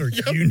revolver.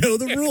 You know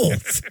the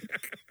rules.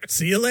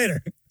 See you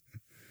later.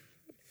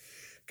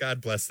 God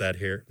bless that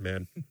here,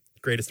 man.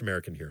 Greatest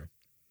American hero.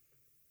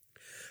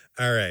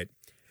 All right.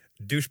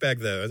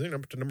 Douchebag, is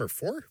it number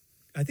 4?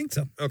 I think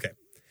so. Okay.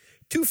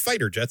 2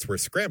 fighter jets were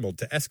scrambled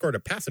to escort a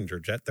passenger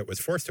jet that was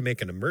forced to make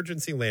an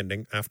emergency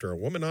landing after a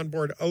woman on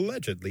board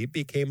allegedly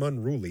became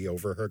unruly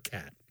over her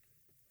cat.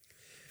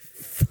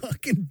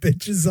 Fucking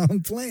bitches on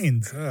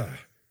planes.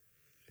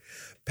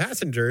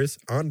 Passengers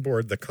on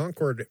board the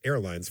Concorde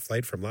Airlines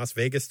flight from Las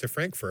Vegas to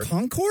Frankfurt.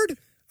 Concorde?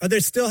 Are they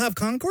still have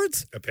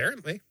Concordes?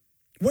 Apparently.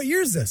 What year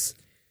is this?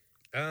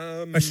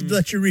 I should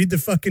let you read the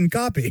fucking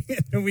copy.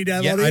 And we'd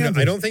have all the answers.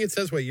 I don't think it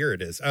says what year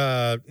it is.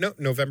 No,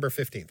 November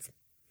 15th.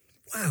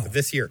 Wow.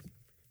 This year.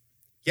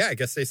 Yeah, I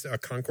guess they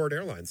Concorde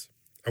Airlines.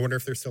 I wonder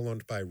if they're still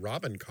owned by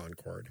Robin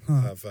Concorde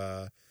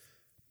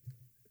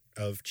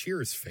of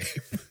Cheers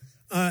fame.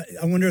 I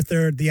wonder if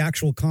they're the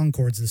actual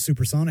Concordes, the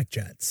supersonic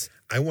jets.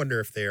 I wonder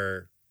if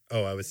they're...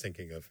 Oh, I was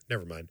thinking of...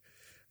 Never mind.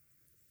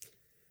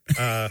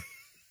 And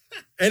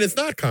it's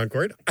not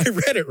Concorde. I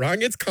read it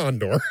wrong. It's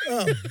Condor.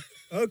 Oh,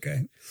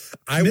 okay.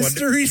 I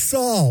Mystery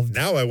solved.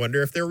 Now I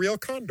wonder if they're real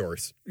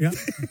condors. Yeah.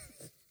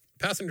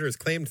 Passengers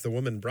claimed the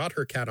woman brought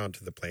her cat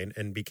onto the plane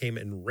and became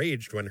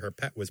enraged when her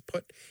pet was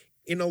put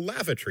in a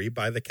lavatory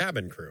by the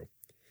cabin crew.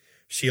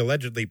 She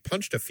allegedly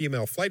punched a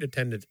female flight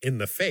attendant in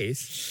the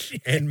face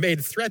and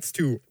made threats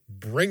to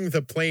bring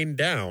the plane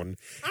down.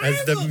 Bring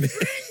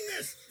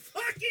this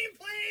fucking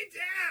plane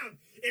down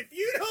if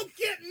you don't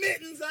get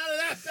Mittens out of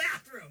that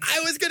bathroom. I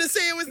was going to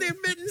say it was named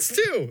Mittens,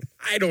 too.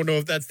 I don't know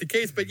if that's the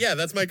case, but yeah,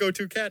 that's my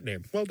go-to cat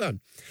name. Well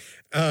done.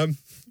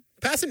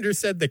 Passengers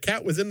said the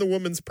cat was in the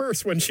woman's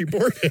purse when she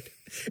boarded,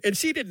 and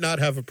she did not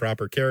have a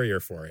proper carrier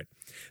for it.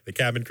 The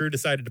cabin crew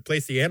decided to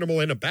place the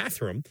animal in a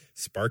bathroom,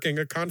 sparking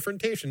a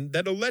confrontation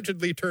that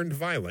allegedly turned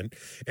violent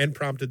and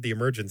prompted the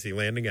emergency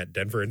landing at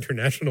Denver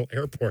International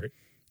Airport.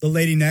 The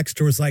lady next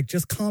to her was like,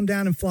 just calm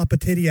down and flop a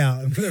titty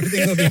out.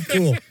 Everything will be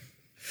cool.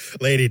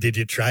 Lady, did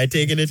you try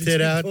taking a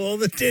tit out? Pull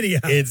the titty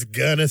out. It's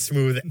gonna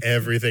smooth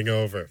everything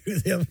over.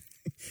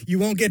 You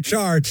won't get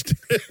charged.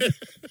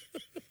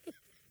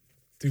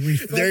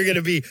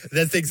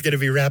 That thing's gonna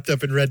be wrapped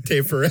up in red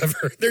tape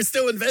forever. They're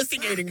still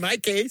investigating my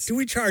case. Do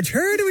we charge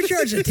her? Do we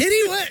charge the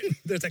titty? What?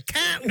 There's a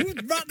cat. Who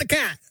brought the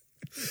cat?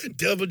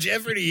 Double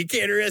jeopardy. You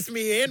can't arrest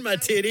me and my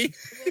titty.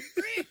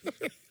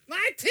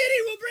 My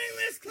titty will bring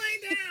this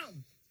plane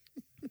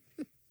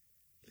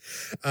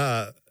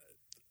down.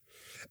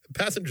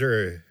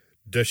 Passenger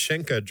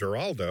Dashenka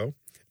Geraldo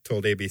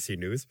told ABC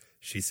News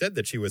she said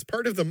that she was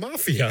part of the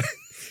mafia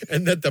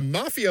and that the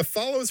mafia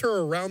follows her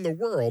around the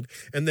world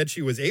and that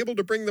she was able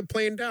to bring the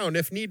plane down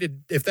if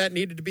that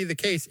needed to be the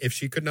case if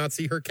she could not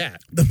see her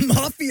cat. The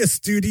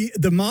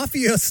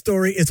mafia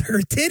story is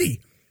her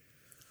titty.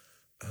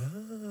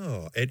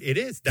 Oh, it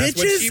is. That's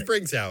what she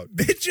brings out.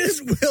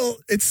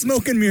 It's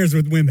smoke and mirrors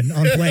with women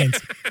on planes.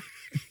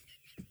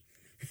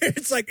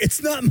 It's like,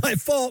 it's not my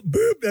fault.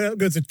 Boop. There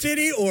goes a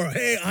titty, or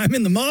hey, I'm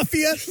in the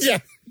mafia. Yeah.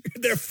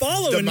 They're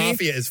following The me.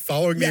 mafia is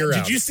following me Yeah,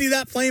 around. did you see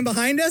that plane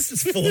behind us?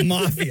 It's full of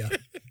mafia.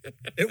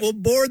 It will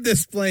board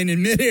this plane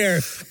in midair.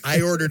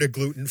 I ordered a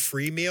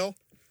gluten-free meal.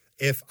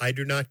 If I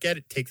do not get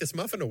it, take this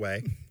muffin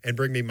away and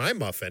bring me my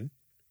muffin,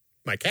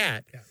 my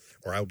cat,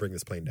 or I'll bring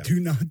this plane down. Do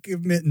not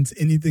give Mittens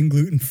anything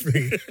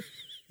gluten-free.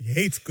 He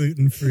hates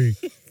gluten-free.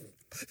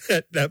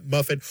 That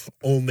muffin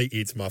only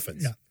eats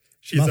muffins. Yeah.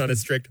 She's Muffin. on a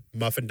strict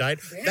muffin diet.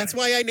 That's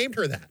why I named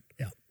her that.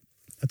 Yeah.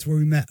 That's where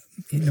we met,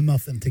 eating a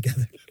muffin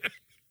together.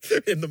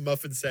 In the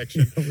muffin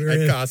section We were at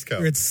Costco.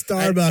 We were at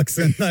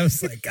Starbucks, and I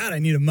was like, God, I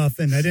need a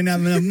muffin. I didn't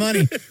have enough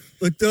money.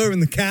 Looked over,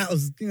 and the cat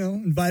was,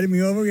 invited me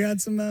over. We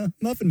had some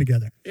muffin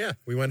together. Yeah,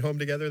 we went home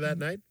together that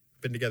night.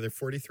 Been together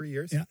 43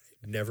 years. Yeah.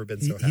 Never been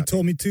so happy. He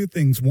told me two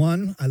things.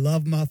 One, I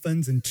love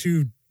muffins, and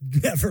two,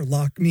 never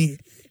lock me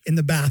in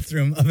the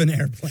bathroom of an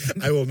airplane.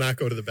 I will not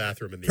go to the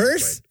bathroom in the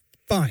Purse?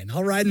 Fine.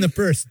 I'll ride in the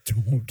purse.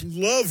 Don't.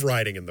 airplane. Love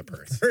riding in the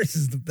purse. Purse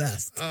is the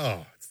best.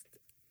 Oh,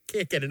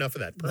 can't get enough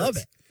of that purse. Love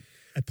it.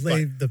 I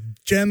play the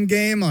gem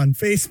game on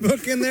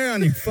Facebook in there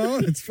on your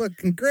phone. It's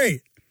fucking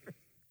great.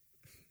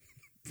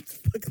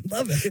 Fucking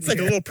love it. It's like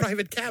a little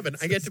private cabin.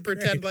 I get to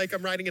pretend like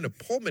I'm riding in a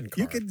Pullman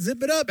car. You can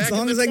zip it up Back as in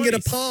long the as I can get a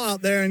 20s. paw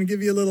out there and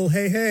give you a little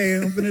hey,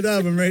 open it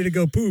up. I'm ready to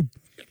go poop.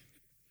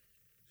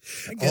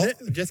 I get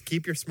it. Just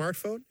keep your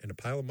smartphone and a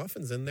pile of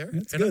muffins in there,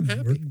 It's and good.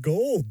 I'm We're happy.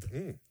 gold.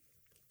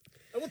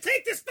 I will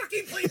take this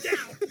fucking plane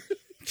down.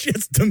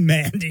 Just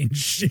demanding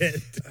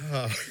shit.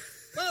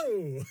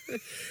 Whoa.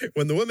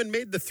 When the woman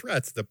made the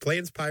threats, the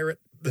plane's pilot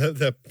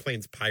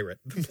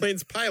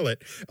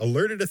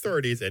alerted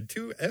authorities, and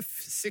two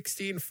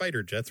F-16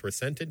 fighter jets were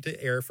sent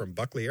into air from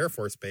Buckley Air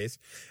Force Base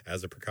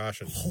as a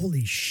precaution.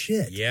 Holy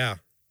shit. Yeah,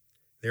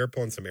 they were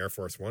pulling some Air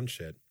Force One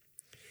shit.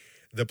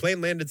 The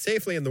plane landed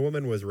safely, and the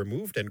woman was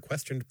removed and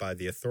questioned by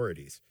the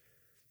authorities.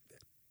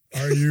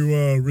 Are you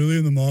really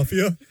in the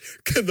mafia?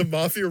 Can the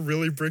mafia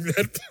really bring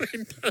that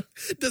plane down?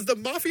 Does the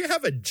mafia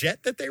have a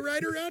jet that they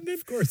ride around in?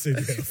 Of course they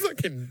do.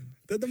 Fucking,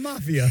 They're the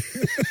mafia.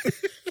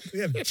 We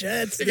have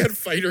jets. they got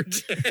fighter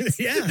jets.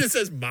 Yeah. It just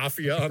says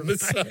mafia on the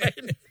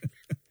side.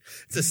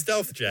 It's a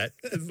stealth jet.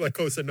 It's La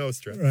Cosa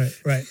Nostra.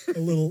 Right. A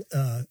little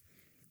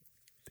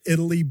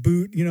Italy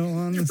boot,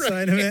 on the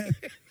side of it.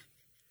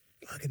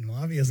 Fucking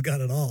mafia's got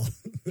it all.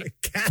 The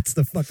cat's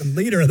the fucking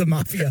leader of the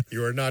mafia.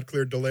 You are not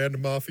cleared to land,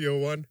 Mafia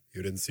One.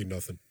 You didn't see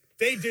nothing.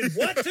 They did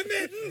what to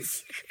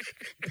Mittens?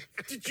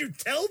 Did you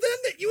tell them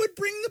that you would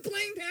bring the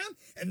plane down?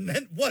 And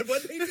then what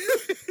they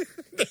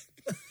do?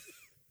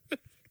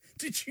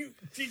 Did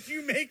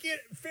you make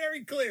it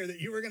very clear that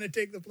you were going to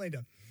take the plane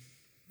down?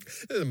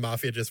 The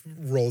mafia just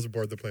rolls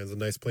aboard the plane. It's a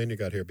nice plane you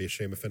got here. Be a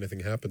shame if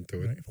anything happened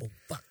to it. Right. Oh,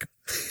 fuck.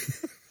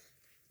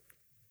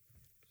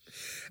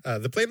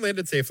 The plane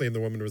landed safely, and the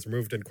woman was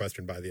removed and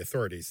questioned by the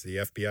authorities. The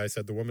FBI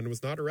said the woman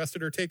was not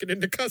arrested or taken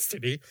into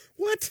custody.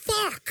 What?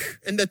 Fuck!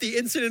 And that the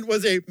incident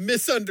was a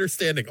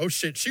misunderstanding. Oh,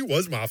 shit, she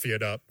was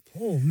mafia'd up.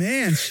 Oh,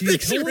 man. She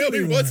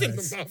Really was. was in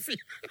the mafia.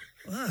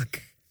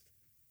 Fuck.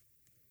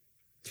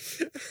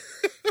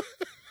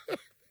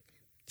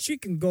 She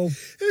can go.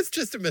 It's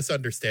just a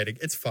misunderstanding.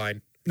 It's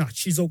fine. No,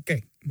 she's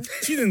okay.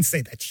 She didn't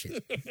say that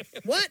shit.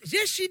 What?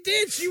 Yes, she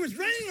did. She was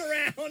running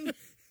around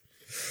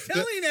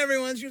telling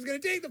everyone she was going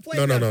to take the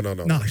plane. No.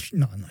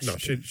 No,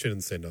 She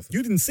didn't say nothing.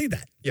 You didn't see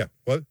that. Yeah.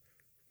 What?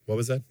 What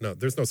was that? No,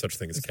 there's no such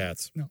thing as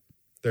cats. No.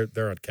 There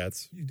aren't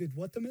cats. You did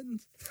what, the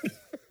Mittens?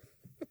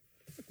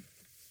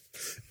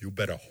 You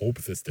better hope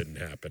this didn't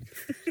happen.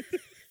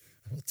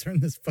 We'll turn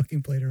this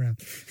fucking plate around.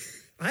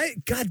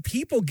 God,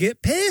 people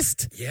get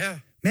pissed. Yeah.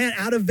 Man,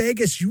 out of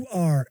Vegas, you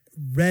are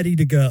ready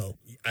to go.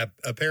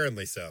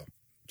 Apparently so.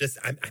 Just,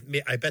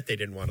 I bet they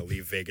didn't want to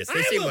leave Vegas. They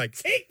I seem will like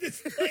take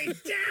this plane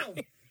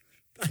down.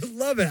 I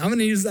love it. I'm going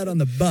to use that on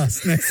the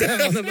bus next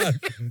time on the bus.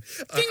 Ding,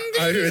 ding.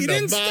 I'm in You the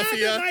didn't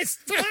mafia. stop if I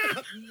stop.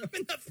 I'm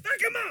in the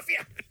fucking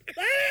mafia.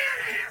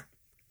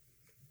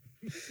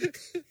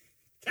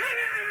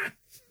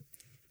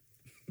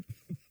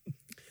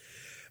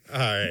 All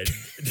right.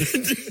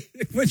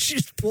 When she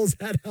pulls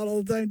that out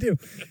all the time, too.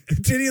 The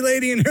titty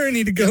lady and her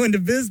need to go into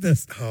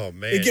business. Oh,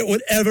 man. They get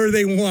whatever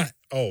they want.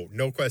 Oh,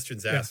 no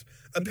questions asked.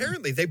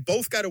 Apparently, they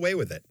both got away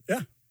with it.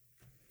 Yeah.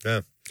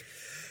 Yeah.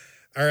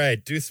 All right.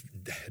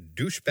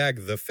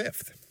 Douchebag the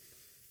fifth.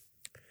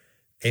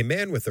 A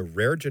man with a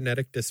rare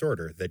genetic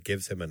disorder that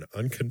gives him an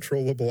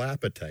uncontrollable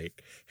appetite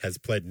has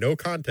pled no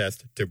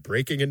contest to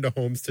breaking into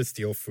homes to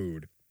steal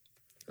food.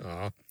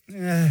 Aw.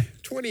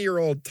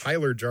 20-year-old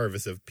Tyler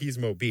Jarvis of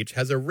Pismo Beach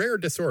has a rare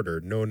disorder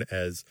known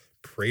as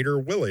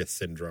Prader-Willis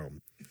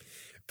syndrome.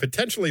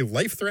 Potentially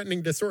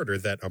life-threatening disorder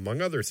that,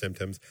 among other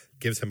symptoms,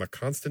 gives him a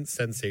constant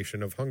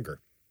sensation of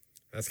hunger.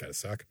 That's gotta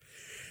suck.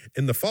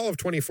 In the fall of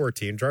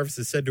 2014, Jarvis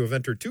is said to have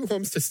entered 2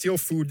 homes to steal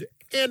food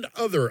and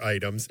other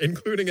items,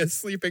 including a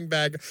sleeping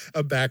bag,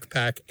 a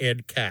backpack,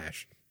 and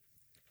cash.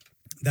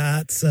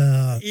 That's,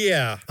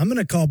 Yeah. I'm going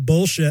to call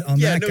bullshit on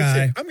that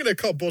guy. shit. I'm going to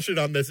call bullshit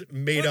on this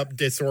made-up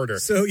disorder.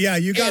 So, yeah,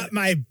 you got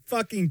my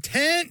fucking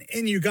tent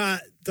and you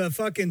got the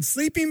fucking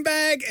sleeping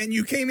bag and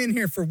you came in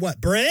here for what,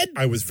 bread?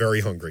 I was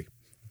very hungry.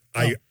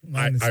 I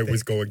mistake.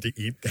 was going to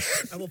eat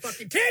that. I will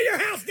fucking tear your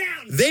house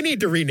down. They need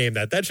to rename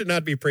that. That should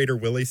not be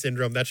Prater-Willi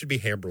syndrome. That should be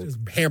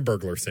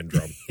Hamburglar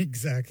syndrome.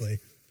 Exactly.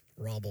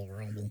 Robble.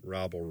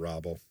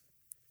 Robble.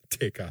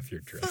 Take off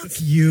your dress. Fuck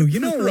you. You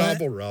know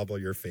what? Robble,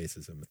 your face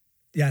is a mess.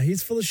 Yeah,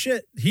 he's full of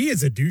shit. He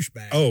is a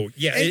douchebag. Oh,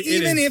 yeah. And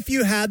even if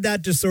you had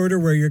that disorder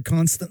where you're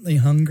constantly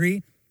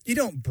hungry, you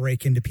don't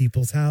break into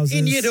people's houses.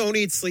 And you don't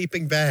eat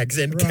sleeping bags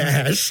and Right.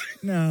 cash.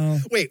 No.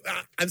 Wait,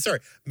 I'm sorry.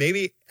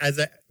 Maybe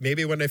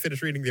when I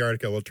finish reading the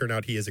article, it'll turn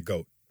out he is a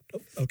goat.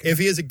 Okay. If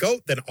he is a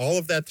goat, then all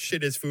of that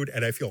shit is food,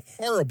 and I feel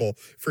horrible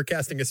for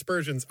casting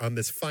aspersions on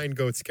this fine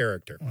goat's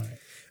character. All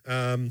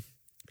right.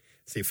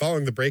 See,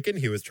 following the break-in,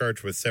 he was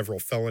charged with several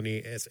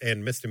felonies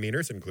and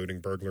misdemeanors,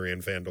 including burglary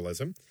and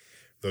vandalism.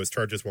 Those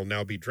charges will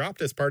now be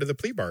dropped as part of the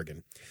plea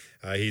bargain.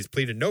 He's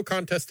pleaded no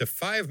contest to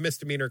 5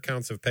 misdemeanor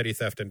counts of petty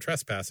theft and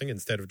trespassing.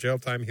 Instead of jail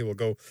time, he will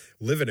go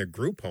live in a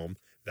group home.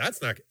 That's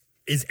not...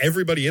 Is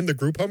everybody in the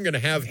group home going to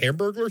have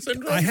Hamburglar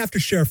syndrome? I have to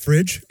share a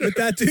fridge with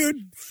that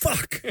dude?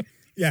 Fuck.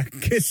 Yeah,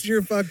 kiss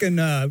your fucking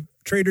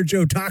Trader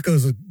Joe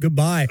tacos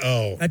goodbye.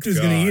 Oh, that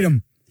dude's going to eat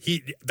them.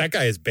 That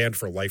guy is banned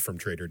for life from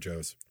Trader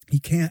Joe's. He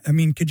can't. I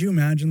mean, could you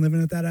imagine living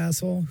with that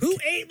asshole? Who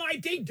ate my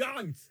ding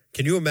dongs?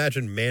 Can you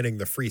imagine manning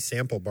the free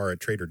sample bar at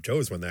Trader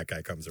Joe's when that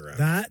guy comes around?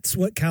 That's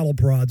what cattle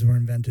prods were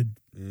invented.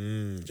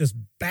 Mm. Just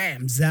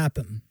bam, zap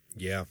him.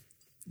 Yeah.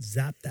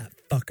 Zap that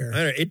fucker. I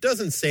don't know. It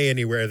doesn't say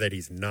anywhere that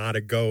he's not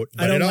a goat,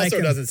 but it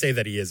also doesn't say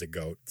that he is a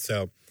goat.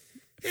 So,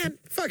 man,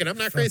 fuck it. I'm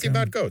not crazy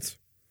about goats.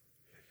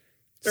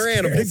 They're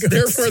animals.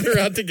 They're further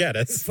out to get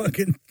us.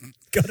 Fucking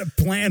got a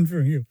plan for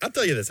you. I'll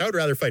tell you this. I would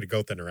rather fight a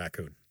goat than a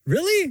raccoon.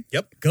 Really?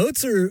 Yep.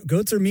 Goats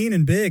are mean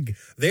and big.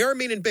 They are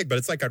mean and big, but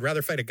it's like I'd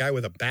rather fight a guy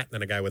with a bat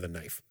than a guy with a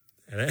knife.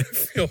 And I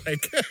feel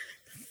like...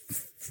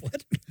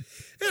 What?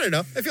 I don't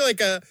know. I feel like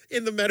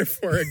in the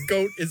metaphor, a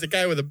goat is a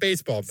guy with a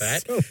baseball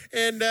bat,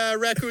 and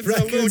raccoon's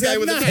a little guy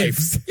with a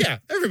knife. Yeah,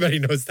 everybody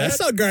knows that. I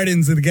saw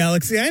Guardians of the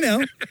Galaxy. I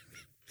know.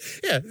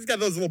 Yeah, he's got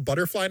those little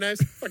butterfly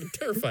knives. Fucking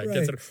terrifying.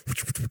 Right.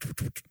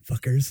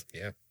 Fuckers.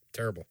 Yeah,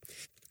 terrible.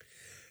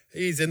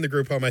 He's in the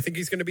group home. I think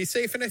he's going to be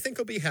safe, and I think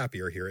he'll be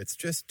happier here. It's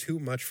just too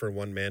much for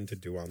one man to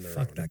do on their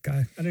own. Fuck that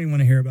guy. I don't even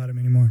want to hear about him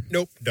anymore.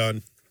 Nope,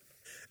 done.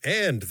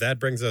 And that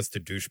brings us to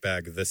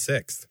douchebag the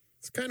 6th.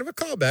 It's kind of a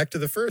callback to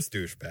the first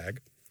douchebag.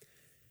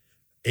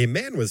 A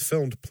man was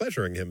filmed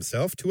pleasuring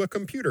himself to a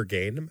computer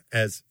game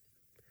as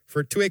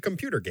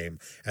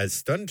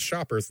stunned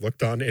shoppers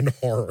looked on in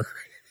horror.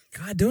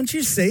 God, don't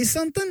you say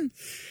something?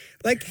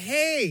 Like,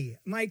 hey,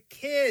 my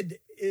kid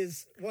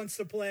wants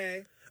to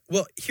play.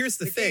 Well, here's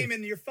the thing. Game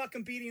and you're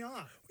fucking beating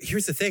off.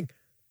 Here's the thing.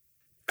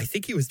 I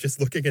think he was just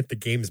looking at the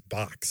game's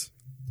box.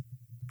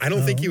 I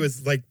don't think he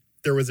was like,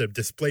 there was a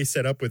display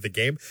set up with the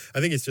game.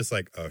 I think it's just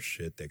like, oh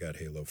shit, they got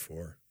Halo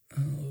 4.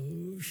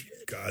 Oh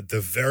shit. God,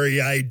 the very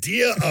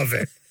idea of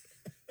it.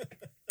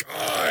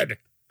 God.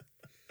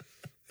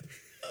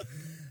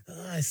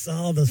 I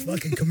saw those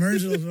fucking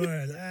commercials for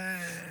it.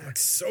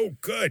 Looks so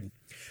good.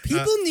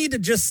 People need to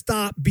just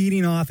stop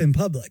beating off in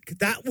public.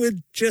 That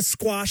would just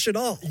squash it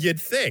all. You'd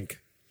think.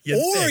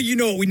 You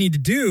know what we need to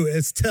do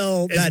is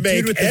tell that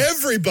make dude with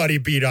everybody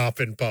beat off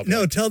in public.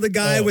 No, tell the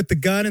guy with the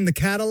gun in the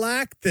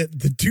Cadillac that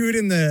the dude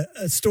in the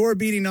store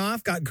beating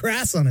off got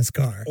grass on his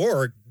car.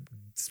 Or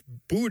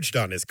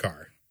spooged on his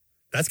car.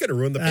 That's going to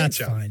ruin the paint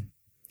job. That's fine.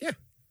 Yeah.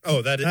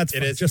 Oh, That's it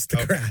fine. is Just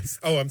the grass.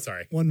 Oh, I'm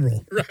sorry. One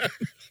roll.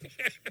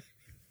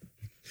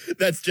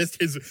 That's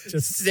just his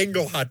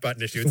single hot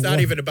button issue. It's not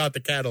even about the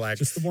Cadillac.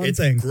 Just the one it's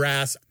thing.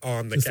 Grass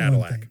on the Just the one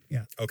Cadillac. thing.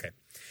 Yeah. Okay.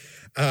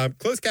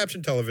 Closed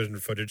caption television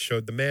footage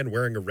showed the man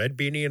wearing a red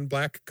beanie and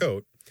black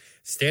coat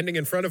standing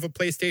in front of a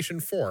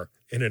PlayStation 4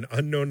 in an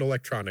unknown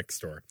electronics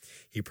store.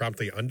 He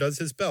promptly undoes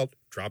his belt,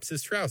 drops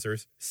his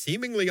trousers,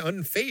 seemingly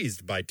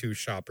unfazed by 2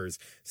 shoppers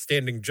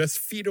standing just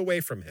feet away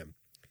from him.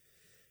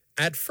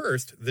 At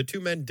first, the 2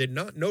 men did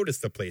not notice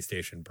the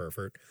PlayStation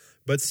pervert,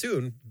 but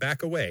soon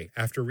back away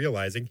after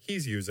realizing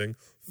he's using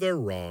the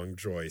wrong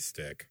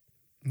joystick.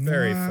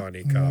 Very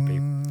funny copy.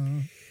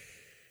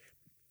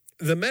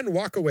 The men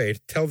walk away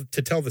to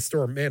tell the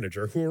store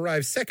manager, who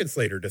arrives seconds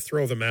later to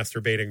throw the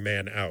masturbating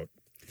man out.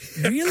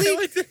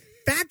 Really?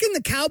 Back in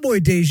the cowboy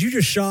days, you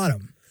just shot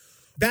him.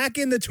 Back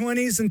in the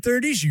 20s and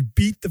 30s, you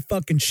beat the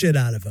fucking shit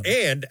out of him.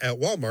 And at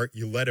Walmart,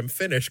 you let him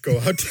finish, go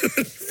out to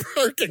the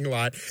parking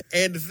lot,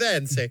 and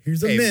then say,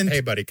 Here's a mint. Hey,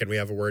 buddy, can we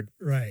have a word?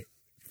 Right.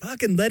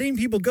 Fucking letting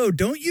people go.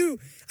 Don't you?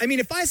 I mean,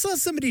 if I saw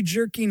somebody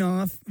jerking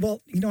off,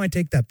 well, I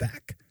take that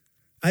back.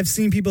 I've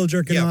seen people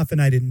jerking off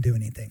and I didn't do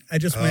anything. I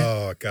just went.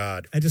 Oh,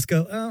 God. I just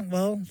go, oh,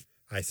 well.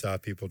 I saw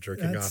people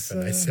jerking off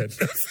and I said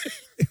nothing.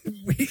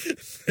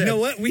 You know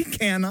what? We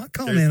cannot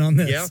comment on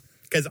this. Yeah,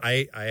 because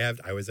I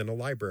was in a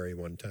library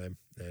one time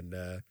and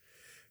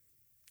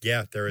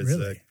there was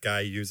a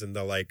guy using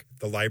the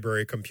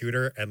library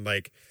computer and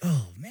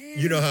oh man,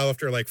 you know how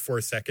after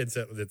 4 seconds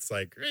it's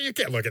like, you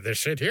can't look at this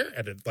shit here,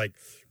 and it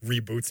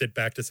reboots it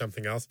back to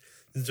something else.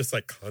 It's just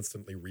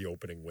constantly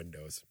reopening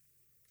windows.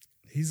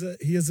 He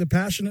is a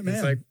passionate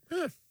man.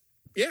 It's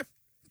yeah.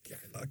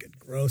 Fucking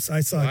gross.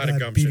 I saw A a lot of guy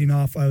gumption. beating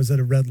off. I was at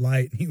a red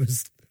light, and he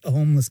was a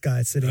homeless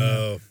guy sitting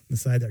on the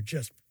side there,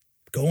 just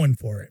going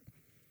for it.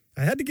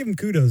 I had to give him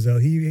kudos, though.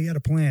 He had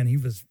a plan. He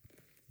was...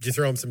 Did you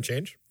throw him some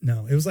change?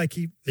 No, it was like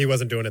He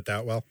wasn't doing it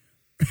that well.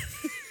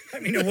 I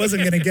mean, it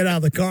wasn't going to get out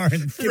of the car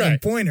and give him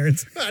Right.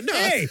 pointers. No.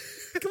 Hey,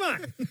 come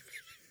on.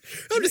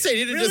 I'm just saying,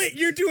 you didn't Really? just...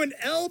 You're doing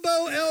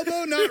elbow,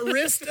 not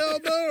wrist,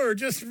 elbow, or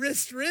just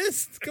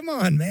wrist? Come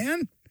on,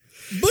 man.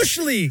 Bush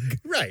League.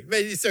 Right.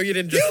 So you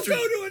didn't You just... go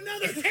to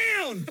another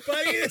town,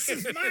 buddy. This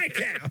is my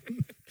town.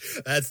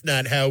 That's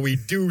not how we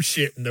do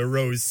shit in the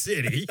Rose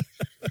City.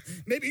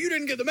 Maybe you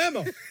didn't get the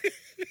memo.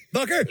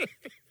 Bucker.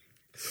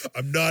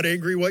 I'm not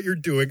angry what you're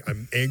doing.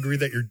 I'm angry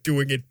that you're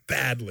doing it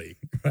badly.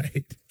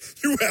 Right.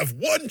 You have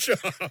one job.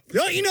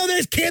 Don't you know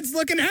there's kids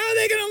looking? How are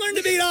they going to learn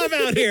to beat off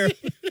out here?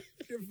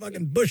 You're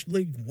fucking Bush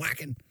League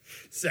whacking.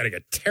 Setting a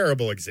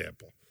terrible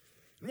example.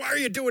 Why are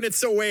you doing it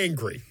so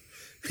angry?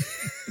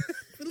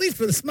 At least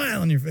put a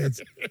smile on your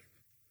face.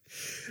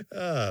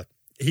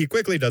 He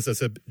quickly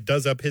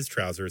does up his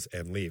trousers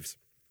and leaves.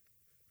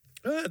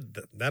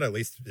 That at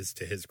least is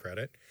to his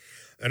credit.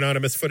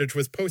 Anonymous footage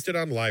was posted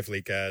on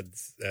LiveLeak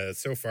ads.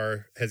 So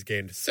far has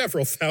gained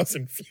several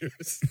thousand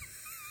views.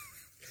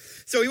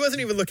 So he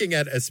wasn't even looking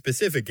at a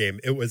specific game.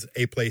 It was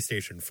a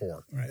PlayStation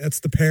 4. Right. That's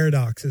the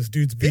paradox. Is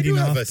dudes They beating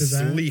do off have a to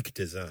that. sleek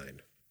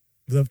design.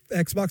 The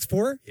Xbox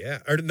 4? Yeah.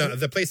 Or no,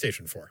 the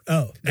PlayStation 4.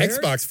 Oh, theirs?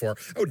 Xbox 4.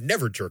 I would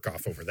never jerk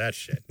off over that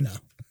shit. No.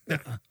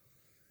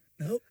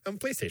 Nope. I'm a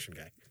PlayStation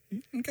guy.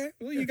 Okay.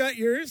 Well, you got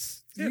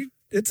yours. Yeah.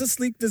 It's a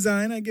sleek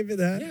design. I give you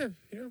that. Yeah,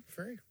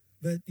 very.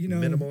 But, you know,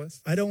 Minimalist.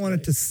 I don't want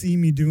it to see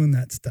me doing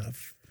that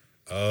stuff.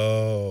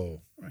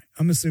 Oh, Right.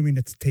 I'm assuming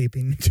it's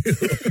taping too.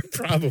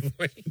 probably.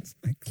 Like,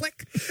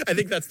 click. I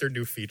think that's their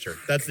new feature.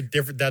 That's the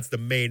different. That's the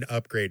main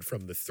upgrade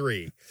from the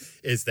 3,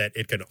 is that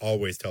it can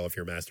always tell if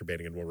you're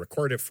masturbating and will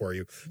record it for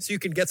you, so you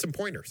can get some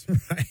pointers.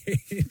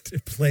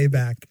 Right.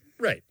 Playback.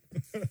 Right.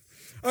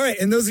 All right.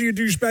 And those are your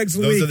douchebags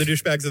of the Those week are the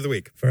douchebags of the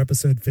week. for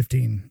episode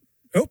 15.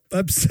 Oh,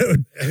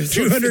 episode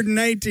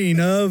 219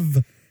 of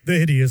The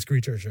Hideous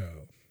Creature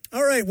Show.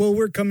 All right. Well,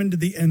 we're coming to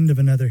the end of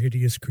another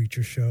Hideous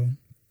Creature Show.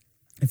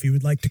 If you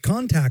would like to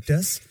contact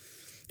us,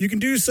 you can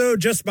do so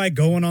just by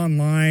going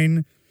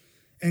online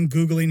and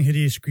Googling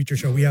Hideous Creature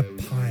Show. We have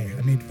pie.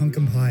 I made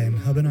pumpkin pie, and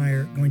Hub and I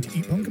are going to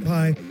eat pumpkin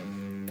pie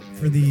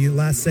for the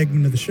last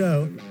segment of the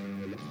show.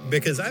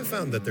 Because I've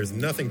found that there's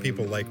nothing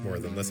people like more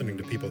than listening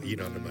to people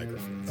eat on the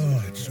microphone.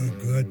 Oh, it's so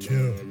good,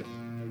 too.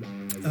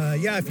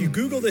 Yeah, if you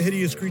Google The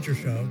Hideous Creature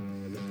Show,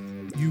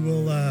 you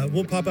will,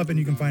 we'll pop up and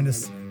you can find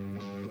us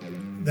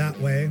that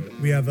way.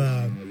 We have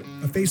a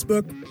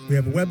Facebook. We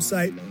have a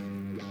website.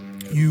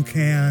 You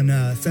can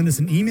send us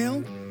an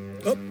email.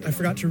 Oh, I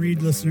forgot to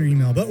read listener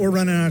email, but we're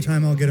running out of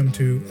time. I'll get them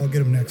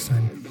next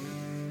time.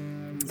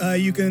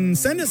 You can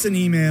send us an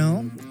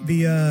email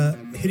via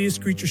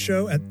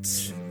hideouscreatureshow at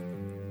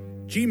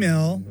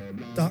gmail.com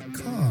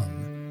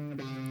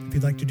if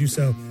you'd like to do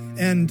so.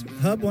 And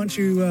Hub, why don't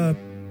you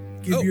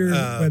give your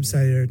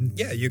website?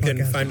 Yeah, you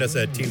can find us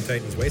at Teen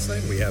Titans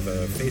Wasteland. We have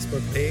a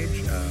Facebook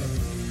page.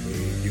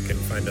 You can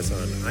find us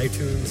on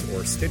iTunes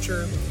or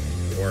Stitcher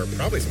or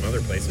probably some other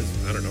places.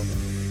 I don't know.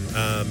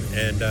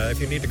 And if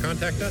you need to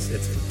contact us,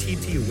 it's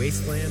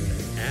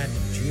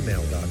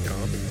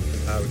ttwasteland@gmail.com.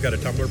 We've got a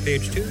Tumblr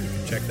page, too. You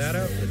can check that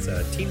out. It's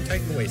Teen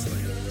Titan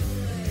Wasteland.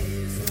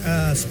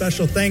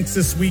 Special thanks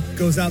this week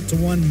goes out to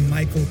one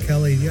Michael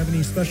Kelly. Do you have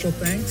any special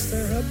thanks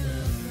there, Hub?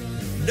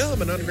 No,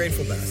 I'm an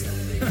ungrateful bastard.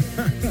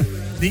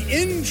 The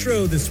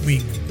intro this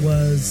week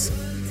was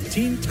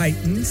Teen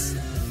Titans,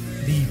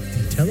 the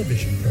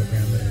television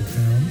program that I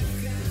found.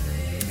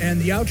 And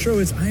the outro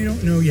is, I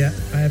don't know yet.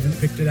 I haven't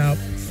picked it out,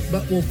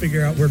 but we'll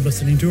figure out. We're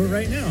listening to it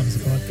right now as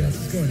the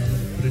podcast is going. I'm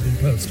going to put it in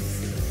post.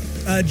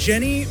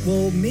 Jenny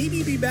will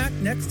maybe be back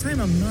next time.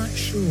 I'm not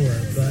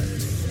sure, but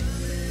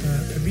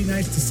it'd be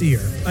nice to see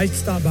her. I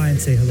stop by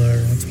and say hello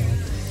every once in a while.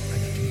 I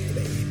got to meet the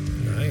baby.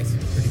 Nice.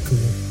 Pretty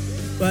cool.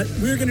 But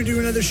we're going to do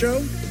another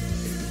show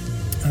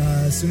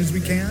as soon as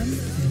we can.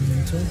 And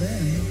until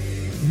then,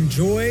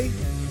 enjoy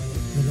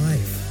your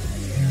life.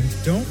 And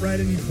don't ride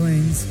any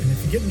planes. And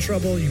if you get in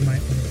trouble, you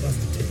might want to bust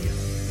a ticket.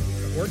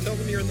 Or tell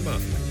them you're in the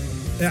mafia.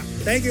 Yeah.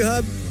 Thank you,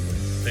 Hub.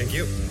 Thank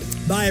you.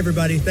 Bye,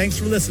 everybody. Thanks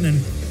for listening.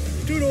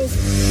 Toodles.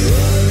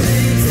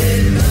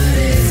 Painted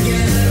body